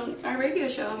doing our radio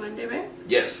show on Monday, right?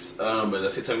 Yes,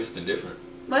 unless they tell me something different.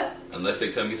 What? Unless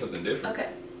they tell me something different. Okay.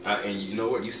 And you know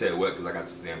what? You said what? Because I got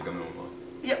this damn gum in my mouth.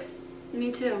 Yep.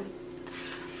 Me too.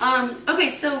 Okay,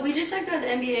 so we just talked about the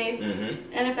NBA,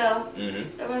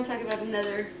 NFL. I want to talk about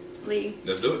another league.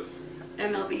 Let's do it.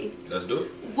 MLB. Let's do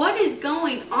it. What is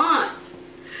going on?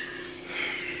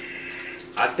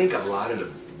 I think a lot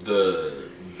of the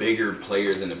bigger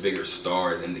players and the bigger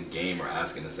stars in the game are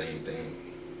asking the same thing,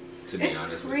 to be honest with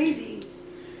you. It's crazy.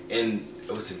 And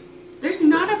there's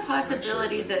not a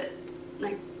possibility that,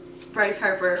 like, Bryce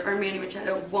Harper or Manny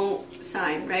Machado won't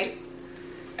sign, right?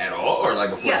 At all? Or like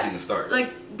before the season starts?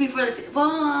 Like before the season.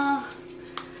 Well,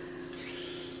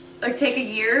 like take a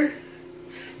year?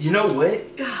 You know what?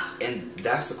 And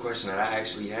that's the question that I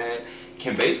actually had.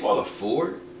 Can baseball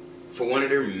afford for one of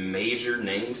their major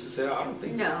names to sell? I don't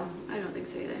think so. No, I don't think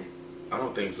so either. I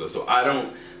don't think so. So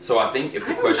I think if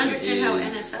the question is... I don't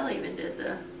understand how NFL even did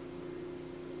the...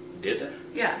 Did that?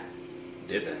 Yeah.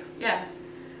 Did that? Yeah.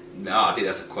 No, I think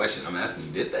that's a question. I'm asking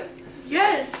you, did that?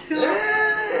 Yes.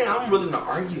 I'm willing to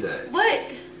argue that. What?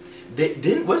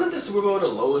 Wasn't the Super Bowl the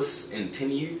lowest in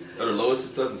 10 years? Or the lowest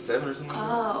in 2007 or something?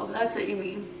 Oh, that's what you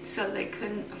mean. So they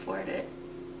couldn't afford it.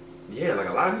 Yeah, like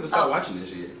a lot of people stopped watching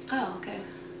this year. Oh, okay.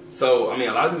 So, I mean,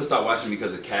 a lot of people stopped watching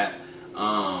because of Cap.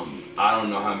 I don't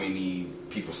know how many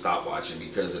people stopped watching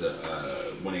because of the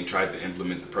when they tried to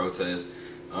implement the protest.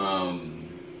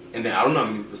 And then I don't know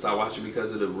how many people stopped watching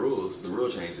because of the rule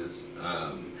changes.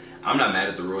 I'm not mad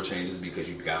at the rule changes because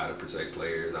you gotta protect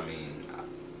players. I mean,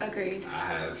 agreed. I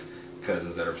have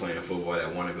cousins that are playing football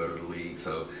that want to go to the league,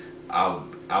 so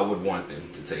I would want them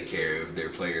to take care of their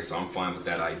players. So I'm fine with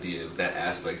that idea, that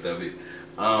aspect of it.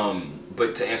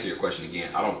 But to answer your question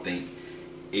again, I don't think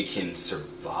it can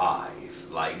survive.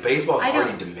 Like, baseball's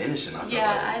already diminishing. I feel like.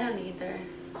 I don't either.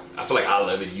 I feel like I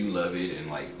love it, you love it,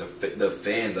 and like the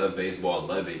fans of baseball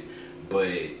love it, but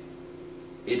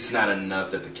it's not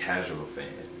enough that the casual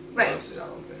fan loves it. I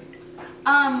don't think.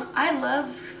 I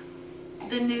love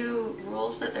the new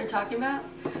rules that they're talking about.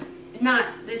 Not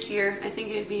this year. I think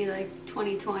it'd be like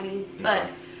 2020, but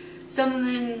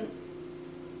something.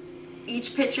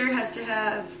 Each pitcher has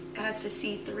to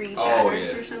see 3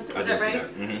 batters or something. Is that right?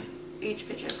 Mm-hmm. Each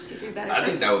pitcher has to see 3 batters. I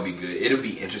think that would be good. It'll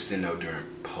be interesting though during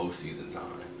postseason time.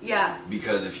 Yeah.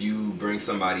 Because if you bring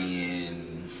somebody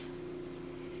in,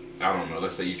 I don't know,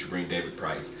 let's say you bring David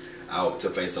Price out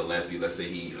to face a lefty. Let's say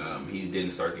he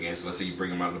didn't start the game, so let's say you bring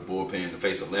him out of the bullpen to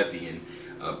face a lefty in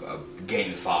a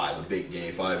game 5, a big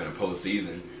game 5 in a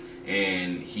postseason,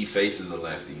 and he faces a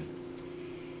lefty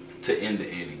to end the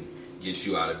inning, gets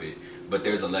you out of it. But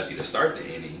there's a lefty to start the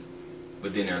inning,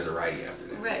 but then there's a righty after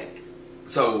that. Right.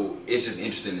 So it's just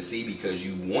interesting to see because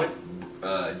you want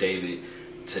David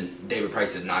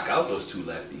Price to knock out those 2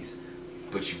 lefties,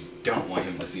 but you don't want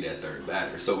him to see that 3rd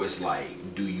batter. So it's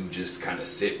like, do you just kind of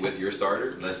sit with your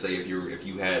starter? Let's say if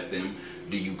you had them,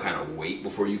 do you kind of wait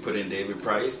before you put in David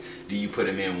Price? Do you put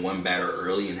him in 1 batter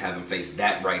early and have him face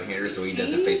that right-hander so he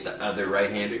doesn't face the other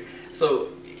right-hander?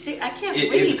 So I can't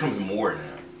wait. It becomes more now.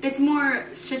 It's more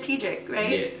strategic,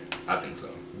 right? Yeah, I think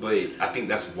so. But I think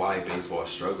that's why baseball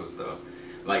struggles, though.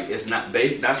 Like, it's not.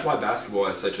 That's why basketball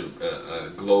is such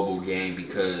a global game,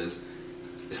 because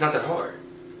it's not that hard.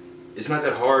 It's not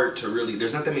that hard to really.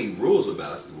 There's not that many rules with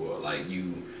basketball. Like,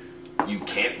 you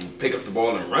can't pick up the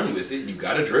ball and run with it. You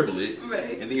gotta dribble it,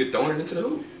 right? And then you're throwing it into the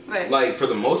hoop. Right. Like, for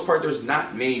the most part, there's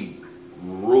not many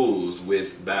rules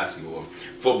with basketball.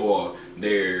 Football,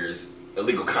 there's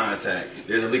illegal contact.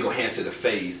 There's illegal hands to the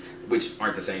face, which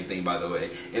aren't the same thing, by the way.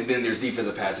 And then there's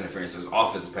defensive pass interference. There's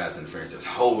offensive pass interference. There's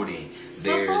holding.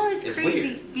 Football is crazy.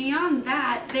 Weird. Beyond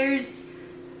that, there's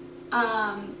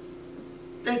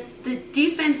the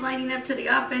defense lining up to the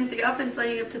offense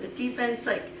lining up to the defense.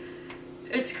 Like,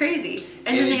 it's crazy.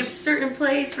 And then they have certain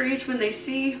plays for each one they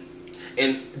see.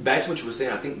 And back to what you were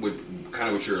saying, I think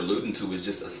what you're alluding to is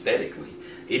just aesthetically.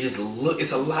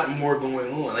 It's a lot more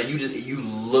going on. Like, you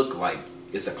look like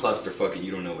it's a clusterfuck and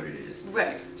you don't know what it is.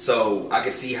 Right. So I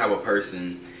can see how a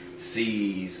person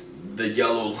sees the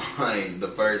yellow line, the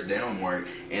first down mark,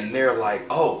 and they're like,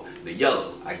 oh, the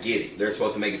yellow, I get it. They're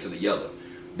supposed to make it to the yellow.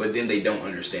 But then they don't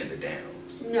understand the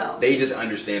downs. No. They just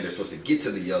understand they're supposed to get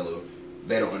to the yellow.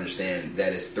 They don't understand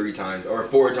that it's 3 times or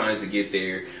 4 times to get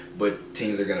there, but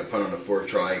teams are going to punt on the 4th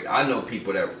try. I know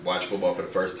people that watch football for the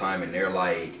first time, and they're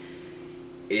like,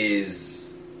 you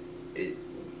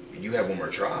have one more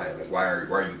try. Like, why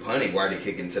are you punting? Why are they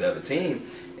kicking to the other team?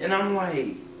 And I'm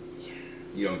like,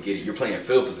 you don't get it. You're playing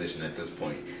field position at this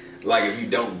point. Like, if you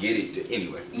don't get it,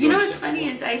 anyway. You know what's funny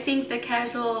is I think the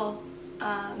casual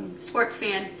sports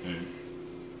fan,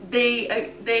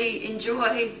 they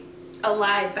enjoy a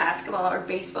live basketball or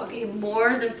baseball game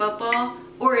more than football,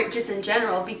 or just in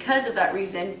general, because of that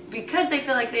reason, because they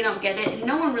feel like they don't get it, and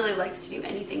no one really likes to do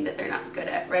anything that they're not good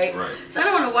at, right? So I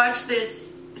don't want to watch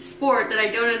this sport that I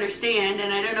don't understand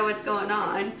and I don't know what's going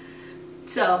on.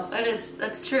 So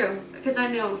that's true, because I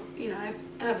know, I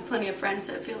have plenty of friends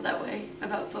that feel that way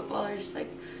about football. They're just like,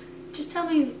 just tell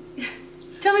me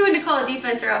when to call a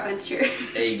defense or offense cheer.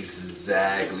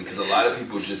 Exactly, because a lot of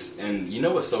people just, and you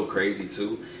know what's so crazy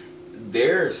too?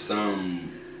 There are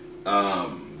some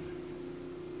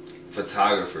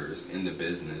photographers in the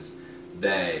business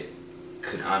that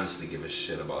could honestly give a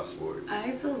shit about sports.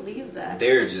 I believe that.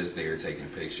 They're just there taking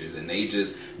pictures, and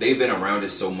they've been around it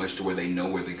so much to where they know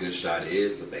where the good shot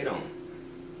is, but they don't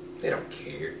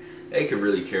care. They could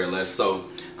really care less. So,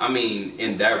 I mean,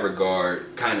 in that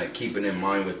regard, kind of keeping in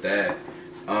mind with that,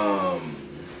 I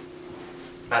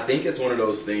think it's one of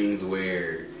those things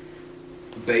where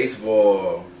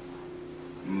baseball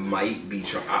might be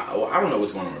I don't know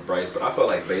what's going on with Bryce, but I feel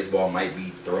like baseball might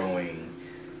be throwing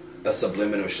a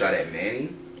subliminal shot at Manny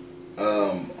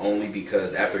only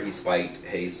because after he spiked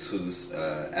Jesus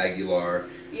Aguilar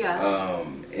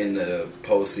in the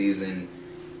postseason,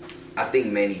 I think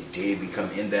Manny did become,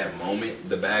 in that moment,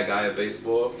 the bad guy of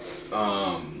baseball.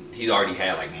 He already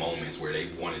had like moments where they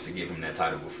wanted to give him that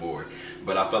title before,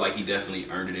 but I felt like he definitely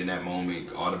earned it in that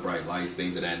moment. All the bright lights,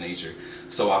 things of that nature.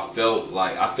 So I feel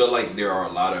like there are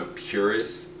a lot of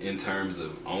purists in terms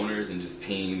of owners and just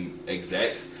team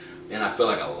execs, and I feel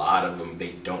like a lot of them,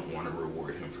 they don't want to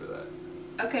reward him for that.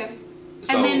 Okay.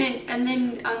 So, and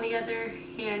then on the other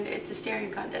hand, it's a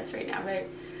staring contest right now, right?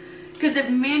 Because if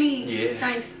Manny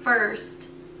signs first,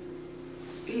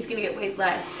 he's gonna get way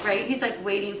less, right? He's like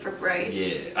waiting for Bryce.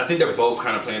 Yeah, I think they're both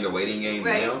kind of playing the waiting game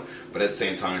now, but at the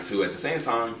same time,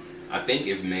 I think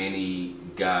if Manny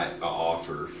got an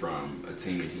offer from a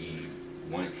team that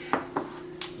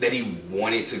he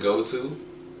wanted to go to,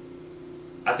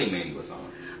 I think Manny was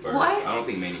on first. I don't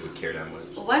think Manny would care that much.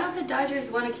 Why don't the Dodgers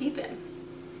want to keep him?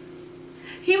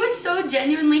 He was so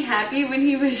genuinely happy when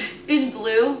he was in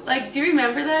blue. Like, do you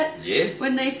remember that? Yeah.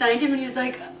 When they signed him and he was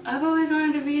like, I've always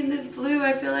wanted to be in this blue.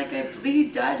 I feel like I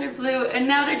bleed Dodger blue. And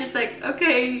now they're just like,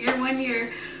 okay, you're 1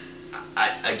 year.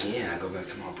 I go back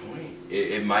to my point.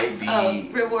 It might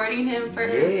be... rewarding him for...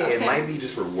 it might be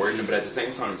just rewarding him. But at the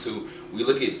same time, too, we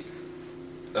look at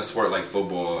a sport like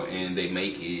football and they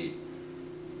make it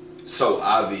so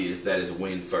obvious that it's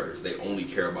win first. They only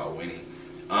care about winning.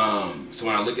 So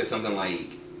when I look at something like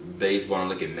baseball and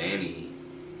look at Manny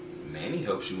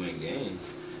helps you win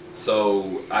games.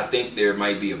 So I think there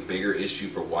might be a bigger issue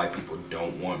for why people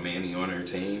don't want Manny on their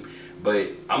team.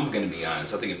 But I'm going to be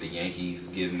honest. I think if the Yankees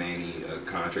give Manny a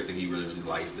contract that he really, really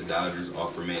likes, the Dodgers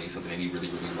offer Manny something that he really,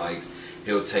 really likes,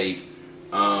 he'll take.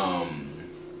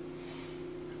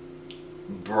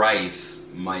 Bryce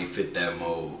might fit that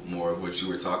mold more of what you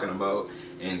were talking about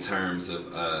in terms of...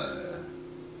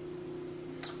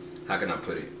 how can I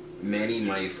put it?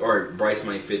 Bryce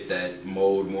might fit that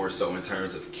mold more so in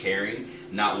terms of caring,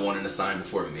 not wanting to sign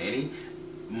before Manny,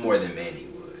 more than Manny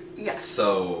would. Yeah.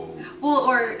 So. Well,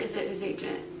 or is it his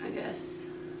agent? I guess.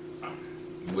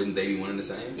 Wouldn't they be one and the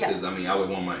same? Yeah. Because I would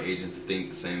want my agent to think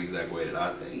the same exact way that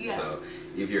I think. Yeah. So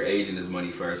if your agent is money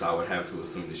first, I would have to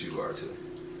assume that you are too.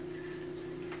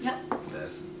 Yep.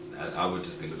 I would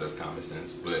just think that that's common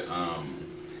sense, but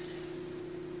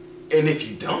and if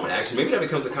you don't, actually, maybe that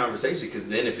becomes a conversation, because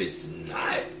then if it's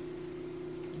not,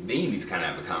 then you need to kind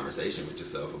of have a conversation with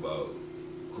yourself about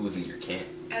who's in your camp.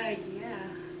 Yeah.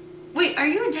 Wait, are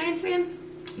you a Giants fan?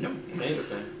 No, I'm an Angel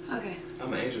fan. Okay.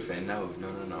 I'm an Angel fan. No,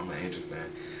 I'm an Angel fan.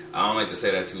 I don't like to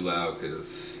say that too loud,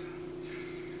 because...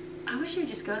 I wish you'd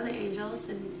just go to the Angels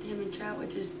and him and Trout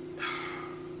would just...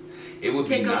 It would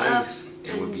be nice.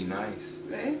 It would be nice.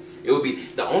 Right? It would be...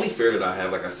 The only fear that I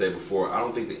have, like I said before, I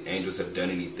don't think the Angels have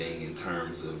done anything in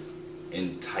terms of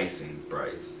enticing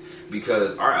Bryce.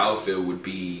 Because our outfield would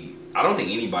be... I don't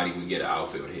think anybody would get an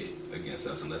outfield hit against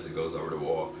us unless it goes over the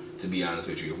wall, to be honest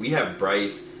with you. If we have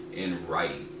Bryce in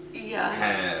right,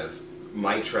 have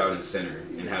Mike Trout in center,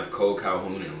 and have Cole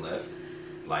Calhoun in left,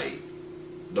 like,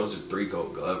 those are 3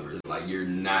 Gold Glovers. Like, you're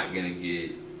not going to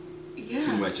get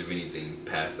too much of anything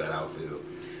past that outfield.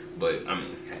 But, I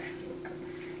mean, hey,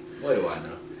 what do I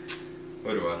know?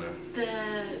 What do I know?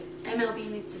 The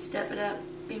MLB needs to step it up,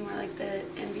 be more like the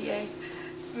NBA,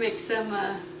 make some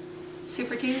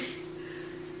super teams.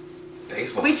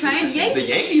 Baseball. We trying Yankees. The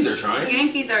Yankees are trying. The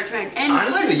Yankees are trying. And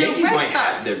honestly, the Yankees Red might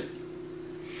Sox. have.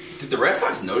 Did the Red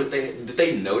Sox know that did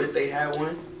they know that they had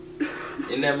one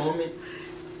in that moment?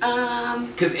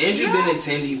 Because Andrew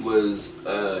Benintendi was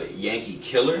a Yankee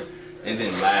killer, and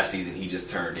then last season he just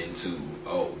turned into,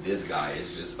 oh, this guy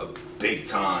is just a big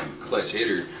time clutch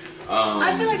hitter.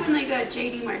 I feel like when they got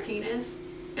JD Martinez,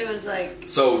 it was like,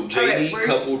 so JD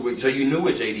coupled with, so you knew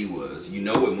what JD was, you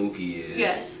know what Mookie is.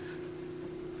 Yes.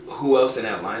 Who else in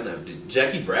that lineup? Did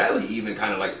Jackie Bradley even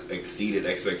kind of like exceeded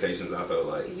expectations? I felt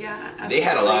like, yeah, absolutely. They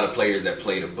had a lot of players that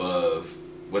played above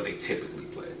what they typically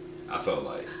play. I felt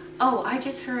like. Oh, I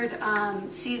just heard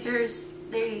Caesars,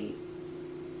 they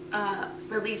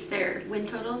released their win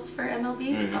totals for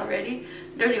MLB already.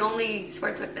 They're the only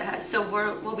sportsbook that has, so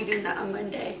we'll be doing that on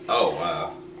Monday. Oh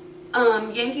wow.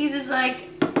 Yankees is like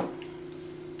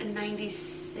a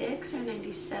 96 or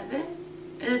 97.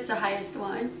 It's the highest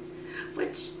one,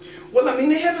 which. Well, I mean,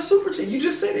 they have a super team. You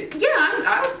just said it. Yeah,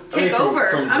 I'll take over.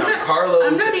 From Giancarlo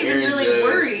I'm not to even Aaron really Judge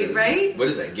worried, to, right? What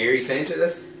is that? Gary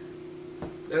Sanchez?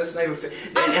 That's not even fair.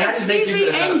 And I just think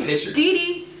that's not a pitcher.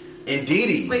 Didi. And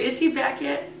Didi. Wait, is he back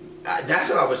yet? That's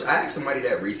what I asked somebody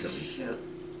that recently. Shoot.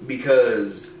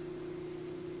 Because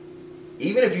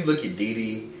even if you look at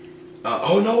Didi,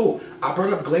 oh no, I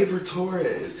brought up Gleyber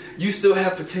Torres. You still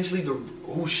have potentially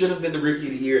who should have been the rookie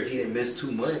of the year if he didn't miss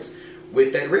 2 months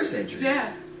with that wrist injury.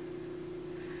 Yeah.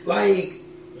 Like,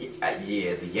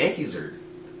 yeah, the Yankees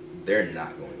they're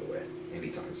not going away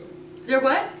anytime soon. They're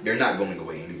what? They're not going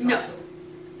away anytime soon.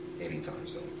 Anytime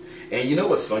soon. And you know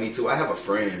what's funny too? I have a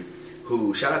friend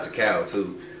who, shout out to Cal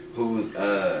too, who's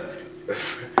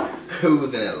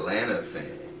who's an Atlanta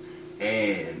fan.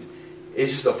 And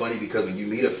it's just so funny because when you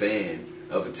meet a fan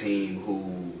of a team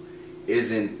who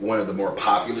isn't one of the more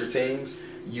popular teams,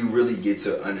 you really get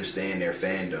to understand their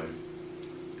fandom.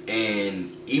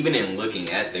 And even in looking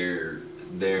at their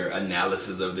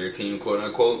analysis of their team, quote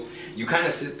unquote, you kind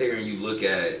of sit there and you look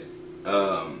at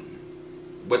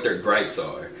what their gripes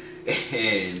are.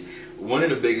 And one of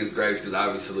the biggest gripes, because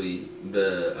obviously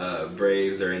the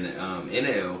Braves are in the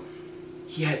NL,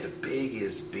 he had the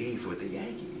biggest beef with the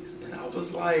Yankees. And I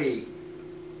was like,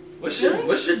 what's your deal?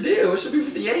 What's your beef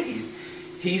with the Yankees?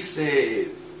 He said,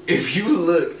 if you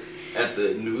look at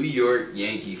the New York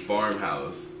Yankee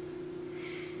farmhouse,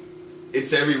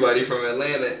 it's everybody from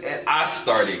Atlanta. And I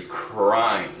started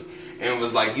crying and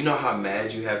was like, you know how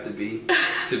mad you have to be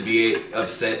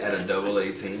upset at a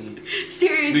AA team?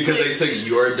 Seriously? Because they took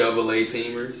your AA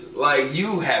teamers? Like,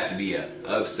 you have to be an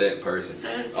upset person.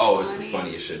 That's funny. It's the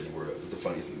funniest shit in the world. It's the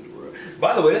funniest thing in the world.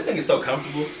 By the way, this thing is so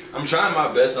comfortable. I'm trying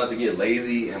my best not to get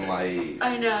lazy and like...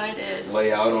 I know, it is.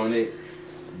 Lay out on it.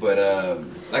 But,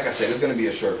 like I said, it's going to be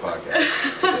a short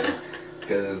podcast today.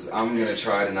 Because I'm going to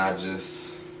try to not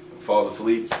just fall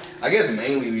asleep. I guess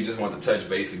mainly we just want to touch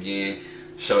base again.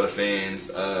 Show the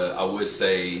fans, I would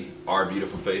say, our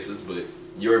beautiful faces, but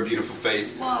your beautiful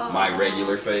face, whoa, my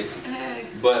regular face. Hey.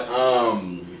 But,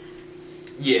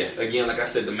 yeah, again, like I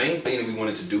said, the main thing that we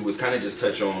wanted to do was kind of just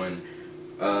touch on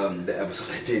the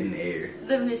episode that didn't air.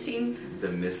 The missing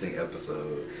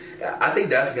episode. I think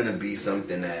that's going to be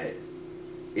something that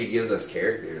it gives us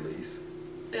character, at least.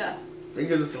 Yeah. It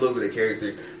gives us a little bit of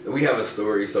character. We have a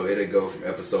story, so it'll go from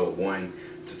episode 1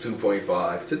 to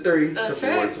 2.5 to 3 to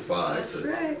 4 to 5. That's so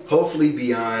right. Hopefully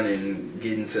beyond and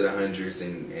get into the hundreds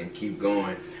and keep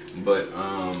going. But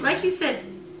like you said,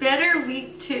 better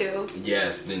week 2.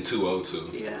 Yes, than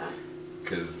 202. Yeah.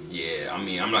 Cause yeah, I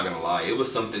mean, I'm not gonna lie, it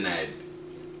was something that,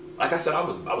 like I said, I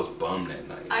was bummed that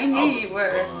night. I knew you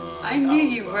were. I knew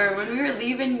you were. When we were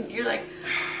leaving, you're like,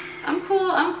 I'm cool.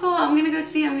 I'm gonna go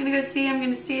see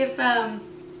if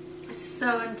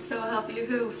so and so help you.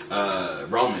 Who?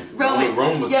 Roman.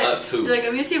 Roman was up too. You're like,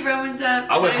 I'm gonna see if Roman's up.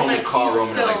 I went home and and called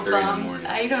Roman so at like 3 in the morning.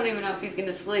 I don't even know if he's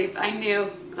gonna sleep. I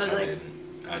knew. I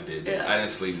didn't. Yeah. I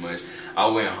didn't sleep much. I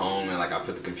went home and like I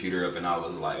put the computer up and I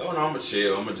was like, oh no, I'm gonna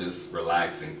chill. I'm gonna just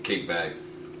relax and kick back.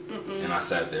 And I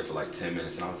sat there for like 10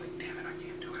 minutes and I was like, damn it, I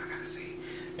can't do it. I gotta see.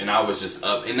 And I was just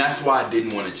up, and that's why I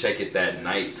didn't want to check it that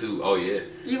night too. Oh yeah.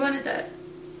 You wanted that.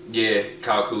 Yeah,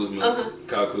 Kyle Kuzma. Uh-huh.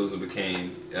 Kyle Kuzma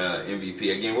became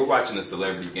MVP. Again, we're watching a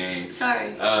celebrity game.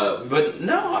 Sorry. But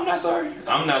no, I'm not sorry.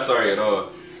 I'm not sorry at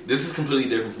all. This is completely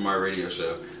different from our radio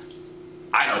show.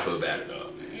 I don't feel bad at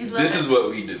all. This is what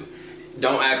we do.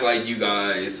 Don't act like you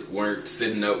guys weren't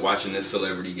sitting up watching this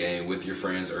celebrity game with your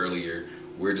friends earlier.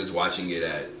 We're just watching it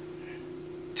at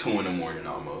 2 in the morning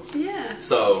almost. Yeah.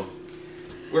 So,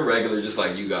 we're regular just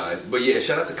like you guys. But yeah,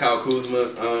 shout out to Kyle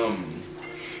Kuzma.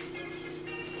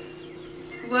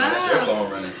 Wow. That's your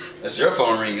phone running. That's your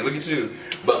phone ringing. Look at you.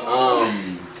 But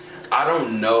I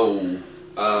don't know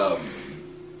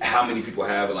how many people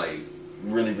have like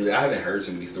really. I haven't heard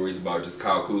so many stories about just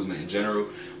Kyle Kuzma in general.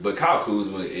 But Kyle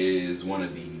Kuzma is one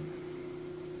of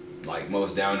the like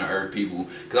most down to earth people.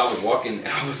 Because I was walking.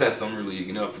 I was at Summer League.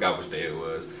 You know, I forgot which day it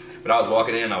was. But I was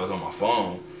walking in. I was on my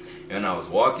phone, and I was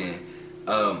walking.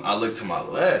 I looked to my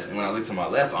left, and when I looked to my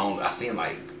left, I seen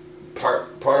like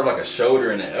part of like a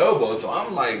shoulder and an elbow. So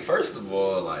I'm like, first of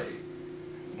all, like,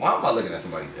 why am I looking at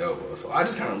somebody's elbow? So I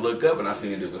just kind of look up and I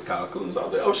seen it was Kyle Kuzma. So I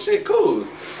was like, oh shit, cool.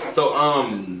 So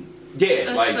yeah,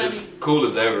 that's like funny. just cool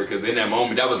as ever. Because in that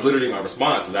moment, that was literally my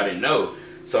response. Because I didn't know.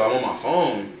 So I'm on my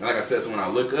phone, and like I said, so when I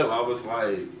look up, I was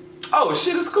like, oh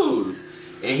shit, it's Kuz.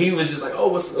 And he was just like, oh,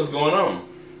 what's going on?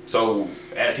 So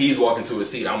as he's walking to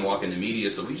his seat, I'm walking to media.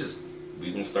 So we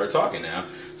gonna start talking now.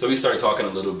 So we started talking a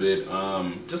little bit,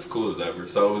 just cool as ever.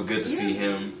 So it was good to see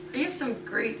him. You have some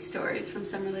great stories from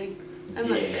Summer League, I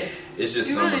must say. It's just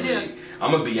you Summer really League.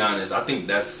 I'm gonna be honest, I think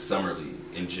that's Summer League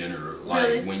in general. Like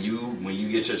really? when you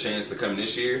get your chance to come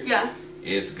this year, yeah,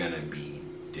 it's gonna be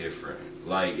different.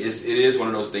 Like it is one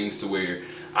of those things to where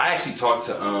I actually talked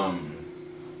to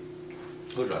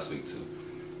who did I speak to?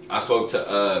 I spoke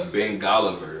to Ben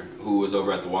Golliver, who was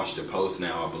over at the Washington Post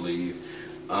now, I believe.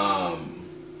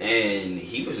 And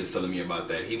he was just telling me about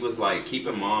that. He was like, keep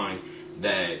in mind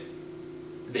that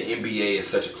the NBA is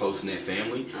such a close-knit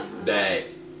family that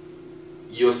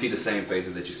you'll see the same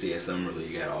faces that you see at Summer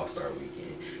League at All-Star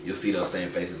Weekend. You'll see those same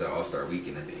faces at All-Star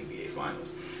Weekend at the NBA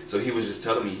Finals. So he was just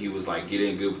telling me, he was like, get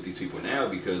in good with these people now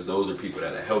because those are people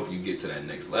that help you get to that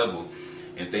next level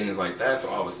and things like that. So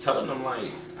I was telling him,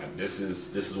 like, this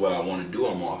is what I want to do.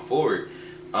 I'm all for it.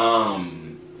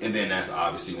 And then that's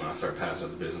obviously when I start passing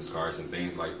up the business cards and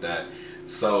things like that.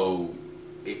 So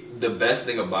the best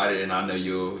thing about it, and I know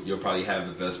you'll probably have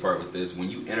the best part with this, when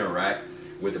you interact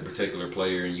with a particular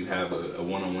player and you have a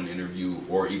one-on-one interview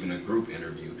or even a group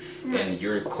interview and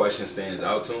your question stands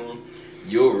out to them,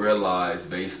 you'll realize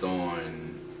based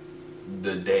on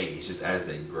the days just as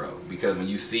they grow. Because when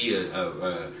you see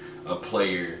a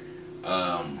player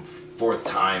fourth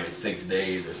time in 6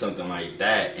 days or something like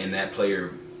that, and that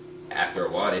player after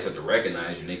a while they start to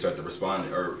recognize you and they start to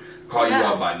respond or call you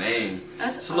out by name,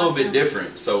 it's a little bit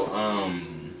different. So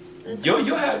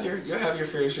you'll have your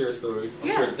fair share of stories. I'm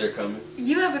sure that they're coming.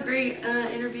 You have a great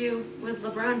interview with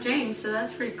LeBron James, so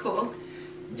that's pretty cool.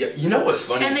 Yeah, you know what's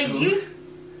funny and too?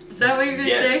 Is that what you're gonna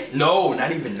say? No,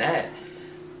 not even that.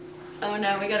 Oh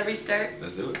no, we gotta restart.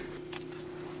 Let's do it.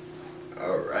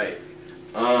 All right.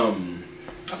 I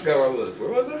forgot where I was. Where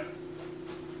was I?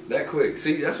 That quick.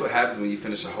 See, that's what happens when you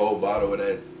finish a whole bottle of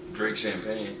that Drake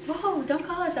champagne. Whoa, don't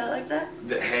call us out like that.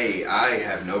 Hey, I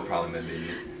have no problem admitting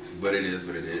it, but it is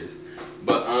what it is.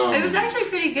 But it was actually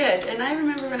pretty good, and I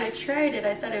remember when I tried it,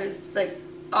 I thought it was like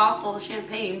awful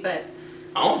champagne, but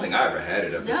I don't think I ever had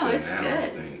it up until now. It's good. I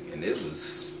don't think, and it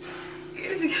was.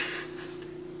 Good.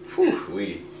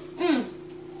 Whew,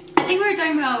 I think we were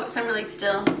talking about Summer League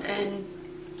still, and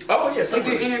Summer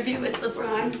your League. interview with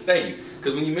LeBron. Thank you,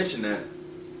 because when you mentioned that,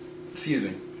 excuse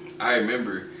me, I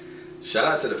remember. Shout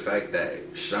out to the fact that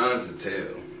Sean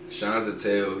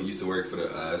Zattel used to work for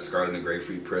the Scarlet and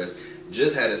Grapefruit Press.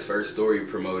 Just had his first story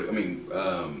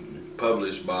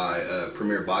published by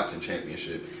Premier Boxing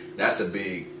Championship. That's a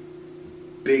big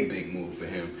move for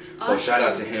him. So shout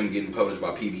out to him getting published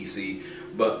by PBC.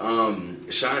 But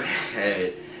Sean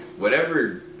had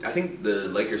whatever. I think the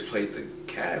Lakers played the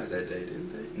Cavs that day,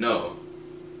 didn't they? No,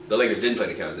 the Lakers didn't play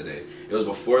the Cavs that day. It was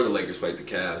before the Lakers played the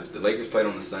Cavs. The Lakers played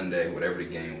on the Sunday, whatever the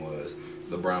game was.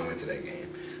 LeBron went to that game.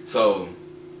 So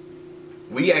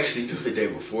we actually knew the day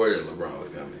before that LeBron was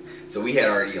coming. So we had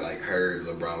already heard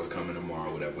LeBron was coming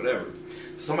tomorrow, whatever.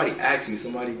 So somebody asked me,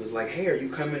 somebody was like, hey, are you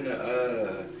coming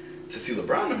to see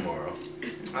LeBron tomorrow?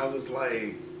 I was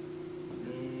like,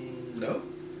 no.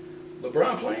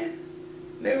 LeBron playing?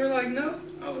 They were like, no.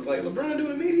 I was like, LeBron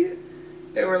doing media?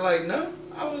 They were like, no.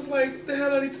 I was like, the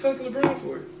hell I need to talk to LeBron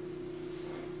for?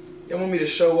 Y'all want me to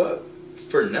show up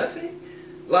for nothing?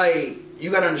 Like, you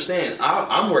gotta understand,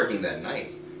 I'm working that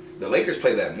night. The Lakers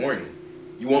play that morning.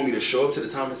 You want me to show up to the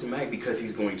Thomas and Mack because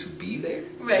he's going to be there?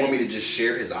 Right. You want me to just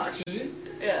share his oxygen?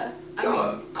 Yeah.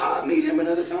 I'll meet him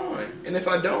another time. And if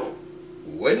I don't,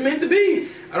 wasn't meant to be.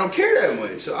 I don't care that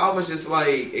much. So I was just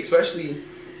like, especially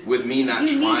with me not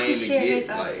trying to share get his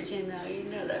oxygen though. You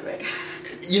know that, right?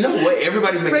 You know what?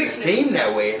 Everybody making it seem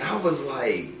that way, and I was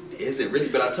like, is it really?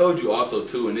 But I told you also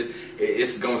too, and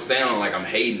it's gonna sound like I'm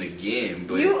hating again,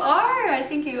 but you are. I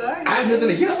think you are. I have nothing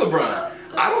against LeBron.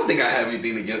 I don't think I have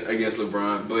anything against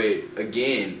LeBron, but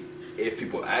again, if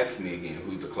people ask me again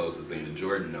who's the closest thing to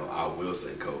Jordan, no, I will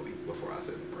say Kobe before I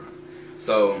say LeBron.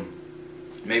 So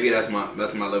maybe that's my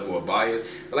level of bias.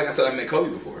 But like I said, I met Kobe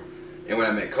before, and when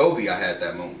I met Kobe, I had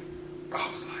that moment.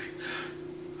 I was like,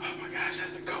 oh my gosh,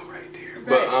 that's the GOAT right there.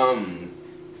 Right.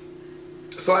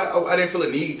 But so I didn't feel a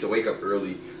need to wake up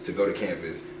early to go to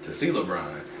campus to see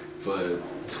LeBron for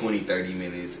 20, 30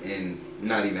 minutes and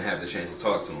not even have the chance to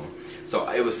talk to him. So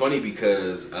it was funny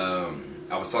because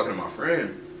I was talking to my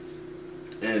friend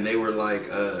and they were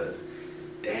like,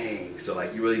 dang, so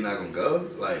like you really not gonna go?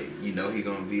 Like, you know he's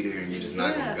gonna be there and you're just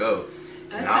not gonna go.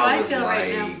 That's how I feel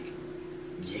right now.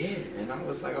 Yeah, and I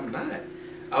was like, I'm not.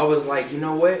 I was like, you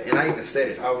know what? And I even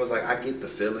said it. I was like, I get the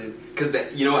feeling, cause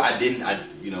that, you know,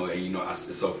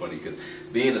 it's so funny because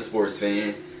being a sports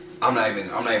fan, I'm not even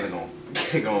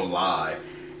gonna lie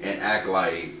and act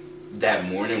like that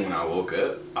morning when I woke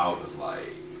up, I was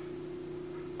like,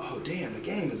 oh damn, the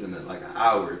game is in like an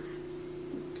hour.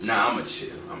 Nah, I'ma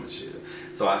chill.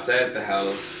 So I sat at the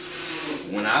house.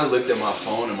 When I looked at my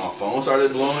phone and my phone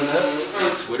started blowing up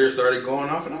and Twitter started going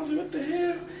off, and I was like, what the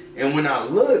hell? And when I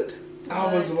looked,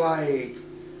 I was like,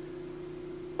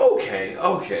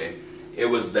 okay. It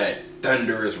was that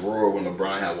thunderous roar when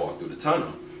LeBron had walked through the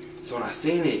tunnel. So when I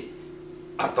seen it,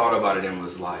 I thought about it and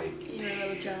was like, you're a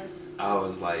little jealous. I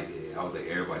was like,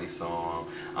 everybody saw him.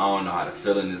 I don't know how to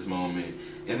feel in this moment.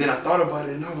 And then I thought about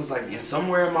it and I was like, and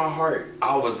somewhere in my heart,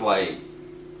 I was like,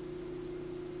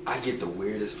 I get the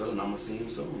weirdest feeling I'm gonna see him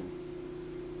soon.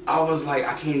 I was like,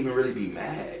 I can't even really be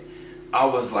mad. I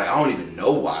was like, I don't even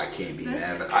know why I can't be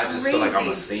mad, but I just feel like I'm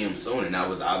gonna see him soon, and that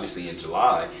was obviously in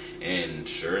July, and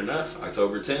sure enough,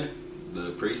 October 10th,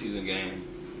 the preseason game,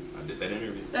 I did that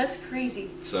interview. That's crazy.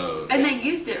 So and they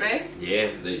used it, right? Yeah,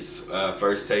 they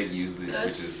First Take used it,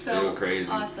 which is so still crazy.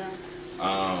 Awesome.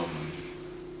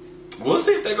 We'll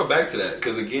see if they go back to that,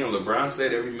 because again, LeBron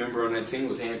said every member on that team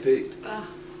was handpicked.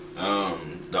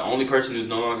 The only person who's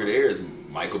no longer there is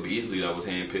Michael Beasley that was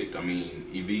handpicked. I mean,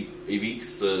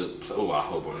 Ivica, I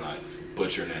hope I'm not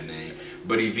butchering that name,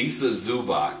 but Ivica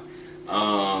Zubac,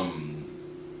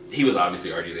 he was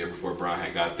obviously already there before Bron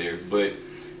had got there. But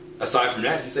aside from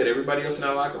that, he said everybody else in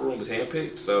that locker room was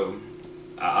handpicked. So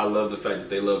I love the fact that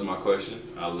they loved my question.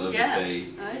 I love that they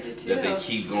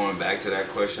keep going back to that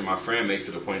question. My friend makes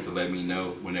it a point to let me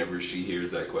know whenever she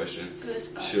hears that question. That's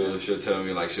awesome. She'll tell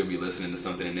me, like, she'll be listening to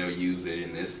something and they'll use it,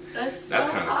 and that's so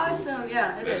kind of awesome. Cool.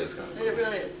 Yeah, it is. Kind of cool. It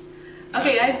really is.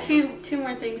 Okay, I have two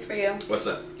more things for you. What's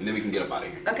up? And then we can get up out of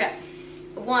here. Okay.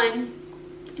 One,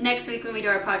 next week when we do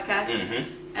our podcast,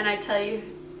 and I tell you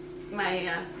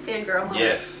my fangirl moment.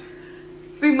 Yes.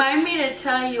 Remind me to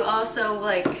tell you also,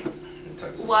 like,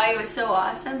 why it was so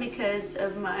awesome, because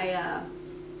of my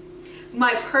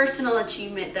my personal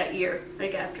achievement that year,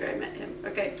 like after I met him.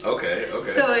 Okay.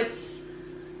 So it's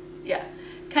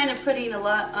kind of putting a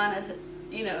lot on a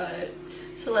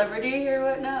celebrity or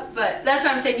whatnot, but that's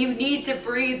what I'm saying. You need to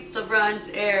breathe LeBron's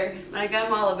air. Like,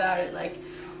 I'm all about it. Like,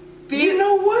 you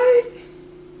know what?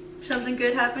 Something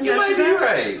good happened. You might be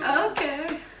right.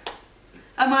 Okay.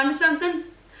 I'm on to something.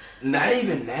 Not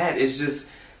even that. It's just,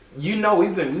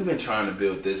 we've been trying to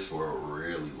build this for a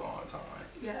really long time.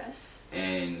 Yes.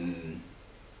 And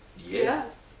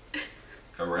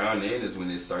around then is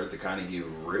when it started to kind of get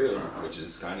real, which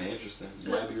is kind of interesting. You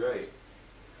might be right.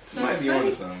 You might be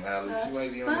onto something, Alex. You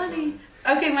might be onto something.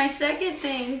 Okay, my second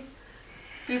thing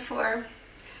before.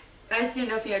 I didn't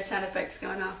know if you had sound effects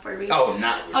going off for me. Oh,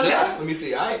 not. Okay. Should I? Let me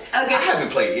see. I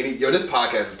haven't played any. This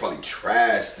podcast is probably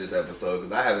trashed this episode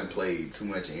because I haven't played too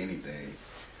much of anything.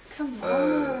 Come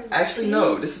on. Actually,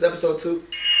 no. This is episode 2.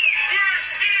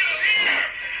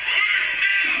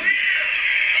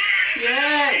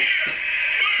 Yes.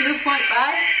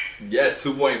 2.5? Yes,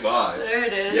 2.5. There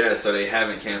it is. Yeah, so they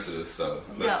haven't canceled us. So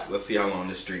let's see how long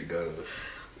this streak goes.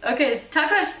 Okay,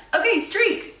 talk about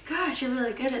streaks. Gosh, you're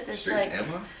really good at this. Streaks, am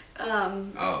I?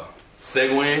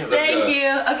 Segue. Thank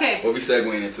you. Okay. What we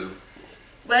segueing into?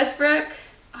 Westbrook,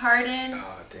 Harden.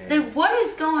 Oh, damn. What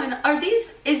is going?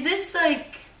 Is this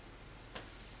like?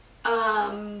 What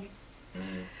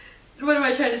am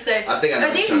I trying to say? I think I know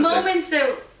are these moments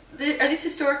are these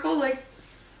historical, like,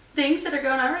 things that are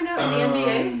going on right now in the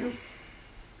NBA?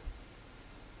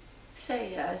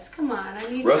 Say yes. Come on, I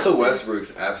need Russell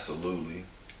Westbrook's absolutely.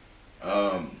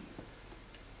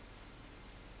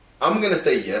 I'm gonna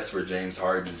say yes for James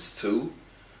Harden's too,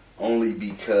 only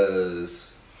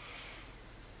because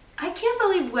I can't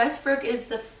believe Westbrook is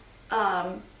the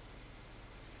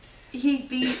he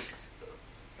beat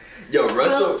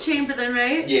Russell Wilt Chamberlain,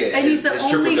 right? Yeah, and he's the only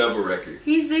triple-double record.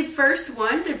 He's the first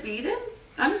one to beat him.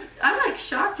 I'm like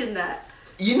shocked in that.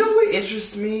 You know what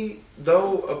interests me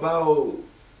though about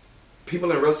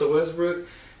people in Russell Westbrook?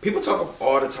 People talk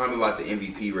all the time about the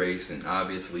MVP race, and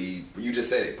obviously you just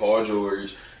said it: Paul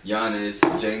George, Giannis,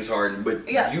 James Harden. But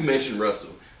you mentioned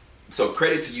Russell, so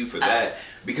credit to you for that,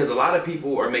 because a lot of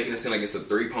people are making it seem like it's a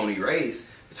 3-pony race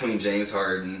between James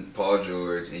Harden, Paul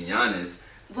George, and Giannis.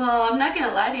 Well, I'm not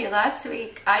gonna lie to you. Last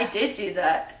week, I did do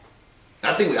that.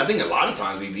 I think a lot of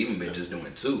times we've even been just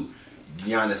doing 2,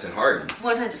 Giannis and Harden.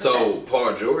 100%. So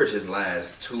Paul George, his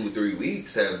last 2-3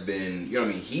 weeks have been,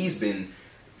 he's been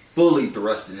fully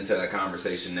thrusted into that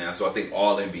conversation now. So I think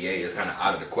all NBA is kind of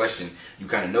out of the question. You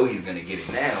kind of know he's gonna get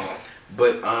it now.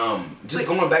 But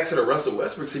going back to the Russell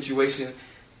Westbrook situation,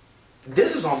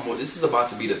 this is about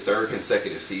to be the 3rd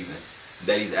consecutive season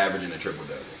that he's averaging a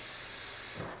triple-double.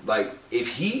 Like, if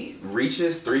he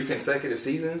reaches 3 consecutive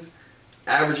seasons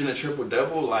averaging a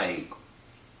triple-double, like,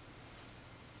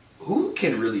 who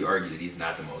can really argue that he's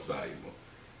not the most valuable?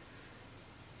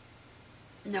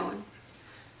 No one.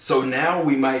 So now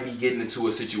we might be getting into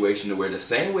a situation where the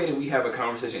same way that we have a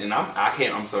conversation, and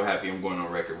I'm so happy I'm going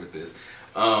on record with this,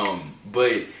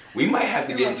 but we might have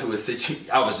to get into a situation.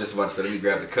 I was just about to say, let me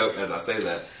grab the cup as I say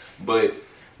that, but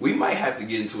we might have to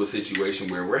get into a situation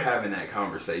where we're having that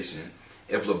conversation.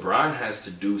 If LeBron has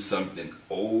to do something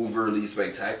overly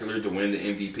spectacular to win the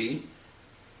MVP,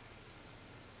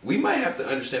 we might have to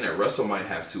understand that Russell might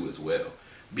have to as well.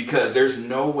 Because there's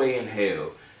no way in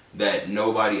hell that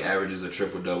nobody averages a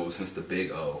triple-double since the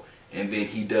Big O and then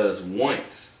he does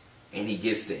once, and he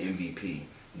gets the MVP.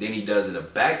 Then he does it a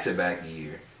back-to-back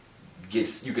year.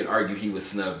 You can argue he was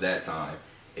snubbed that time.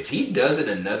 If he does it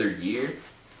another year,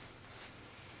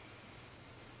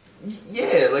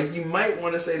 yeah, like you might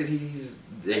want to say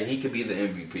that he could be the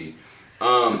MVP.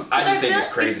 I just think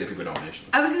it's crazy that people don't mention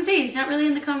him. I was gonna say he's not really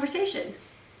in the conversation.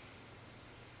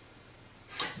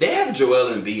 They have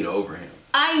Joel Embiid over him.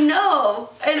 I know,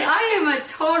 and I am a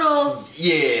total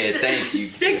thank you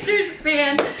Sixers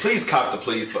fan. Please cop the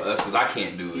please for us because I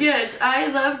can't do it. Yes, I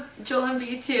love Joel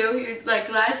Embiid too.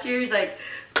 Like last year, he's like,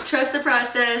 trust the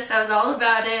process. I was all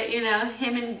about it, you know,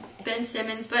 him and Ben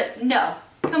Simmons. But no,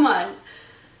 come on,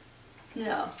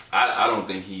 no. I don't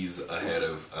think he's ahead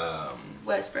of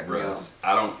Westbrook. Russ. No.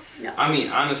 I don't. No. I mean,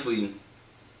 honestly,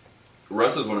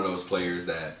 Russ is one of those players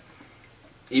that,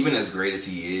 even as great as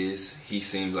he is, he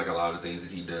seems like a lot of things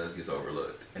that he does gets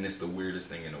overlooked, and it's the weirdest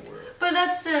thing in the world. But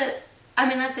that's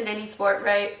in any sport,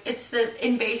 right? It's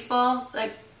in baseball,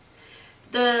 like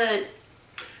the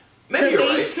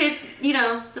base hit, you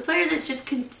know, the player that just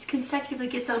consecutively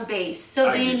gets on base.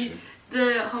 So then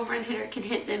the home run hitter can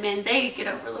hit them in. They get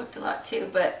overlooked a lot too,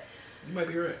 but you might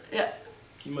be right. Yeah,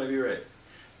 you might be right.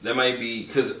 That might be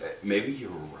because maybe you're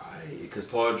right. Because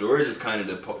Paul George is kind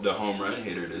of the home run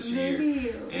hitter this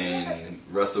year, and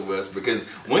Russell Westbrook. Because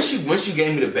once you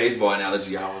gave me the baseball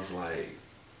analogy, I was like,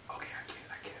 okay,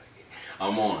 I get it.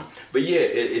 I'm on. But yeah,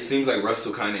 it seems like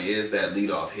Russell kind of is that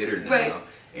leadoff hitter now, right.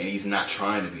 And he's not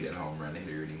trying to be that home run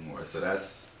hitter anymore. So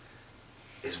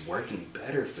it's working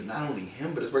better for not only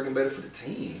him, but it's working better for the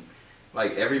team.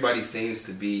 Like everybody seems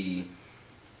to be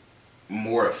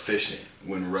more efficient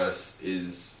when Russ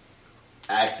is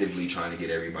actively trying to get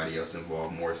everybody else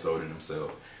involved more so than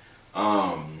himself.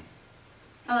 I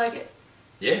like it.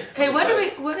 Yeah. Hey, what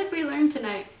did we learn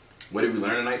tonight? What did we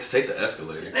learn tonight? To take the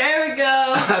escalator. There we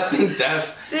go. I think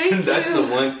that's the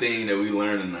one thing that we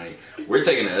learned tonight. We're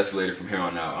taking the escalator from here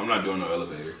on out. I'm not doing no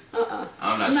elevator.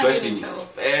 I'm not,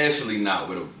 especially not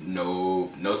with no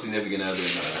significant other in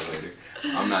the elevator.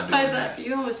 I'm not doing that.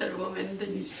 You almost said woman,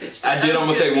 then you switched. I did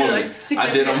almost say woman.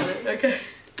 Okay.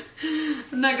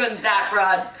 I'm not going that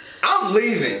broad. I'm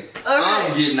leaving. Okay.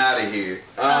 I'm getting out of here.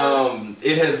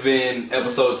 It has been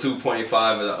episode 2.5 of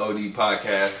the OD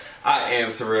podcast. I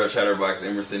am Terrell Chatterbox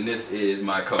Emerson. This is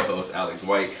my co-host Alex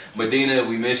White. Medina,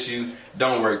 we miss you.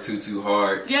 Don't work too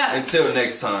hard. Yeah. Until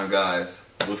next time, guys.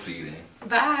 We'll see you then.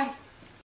 Bye.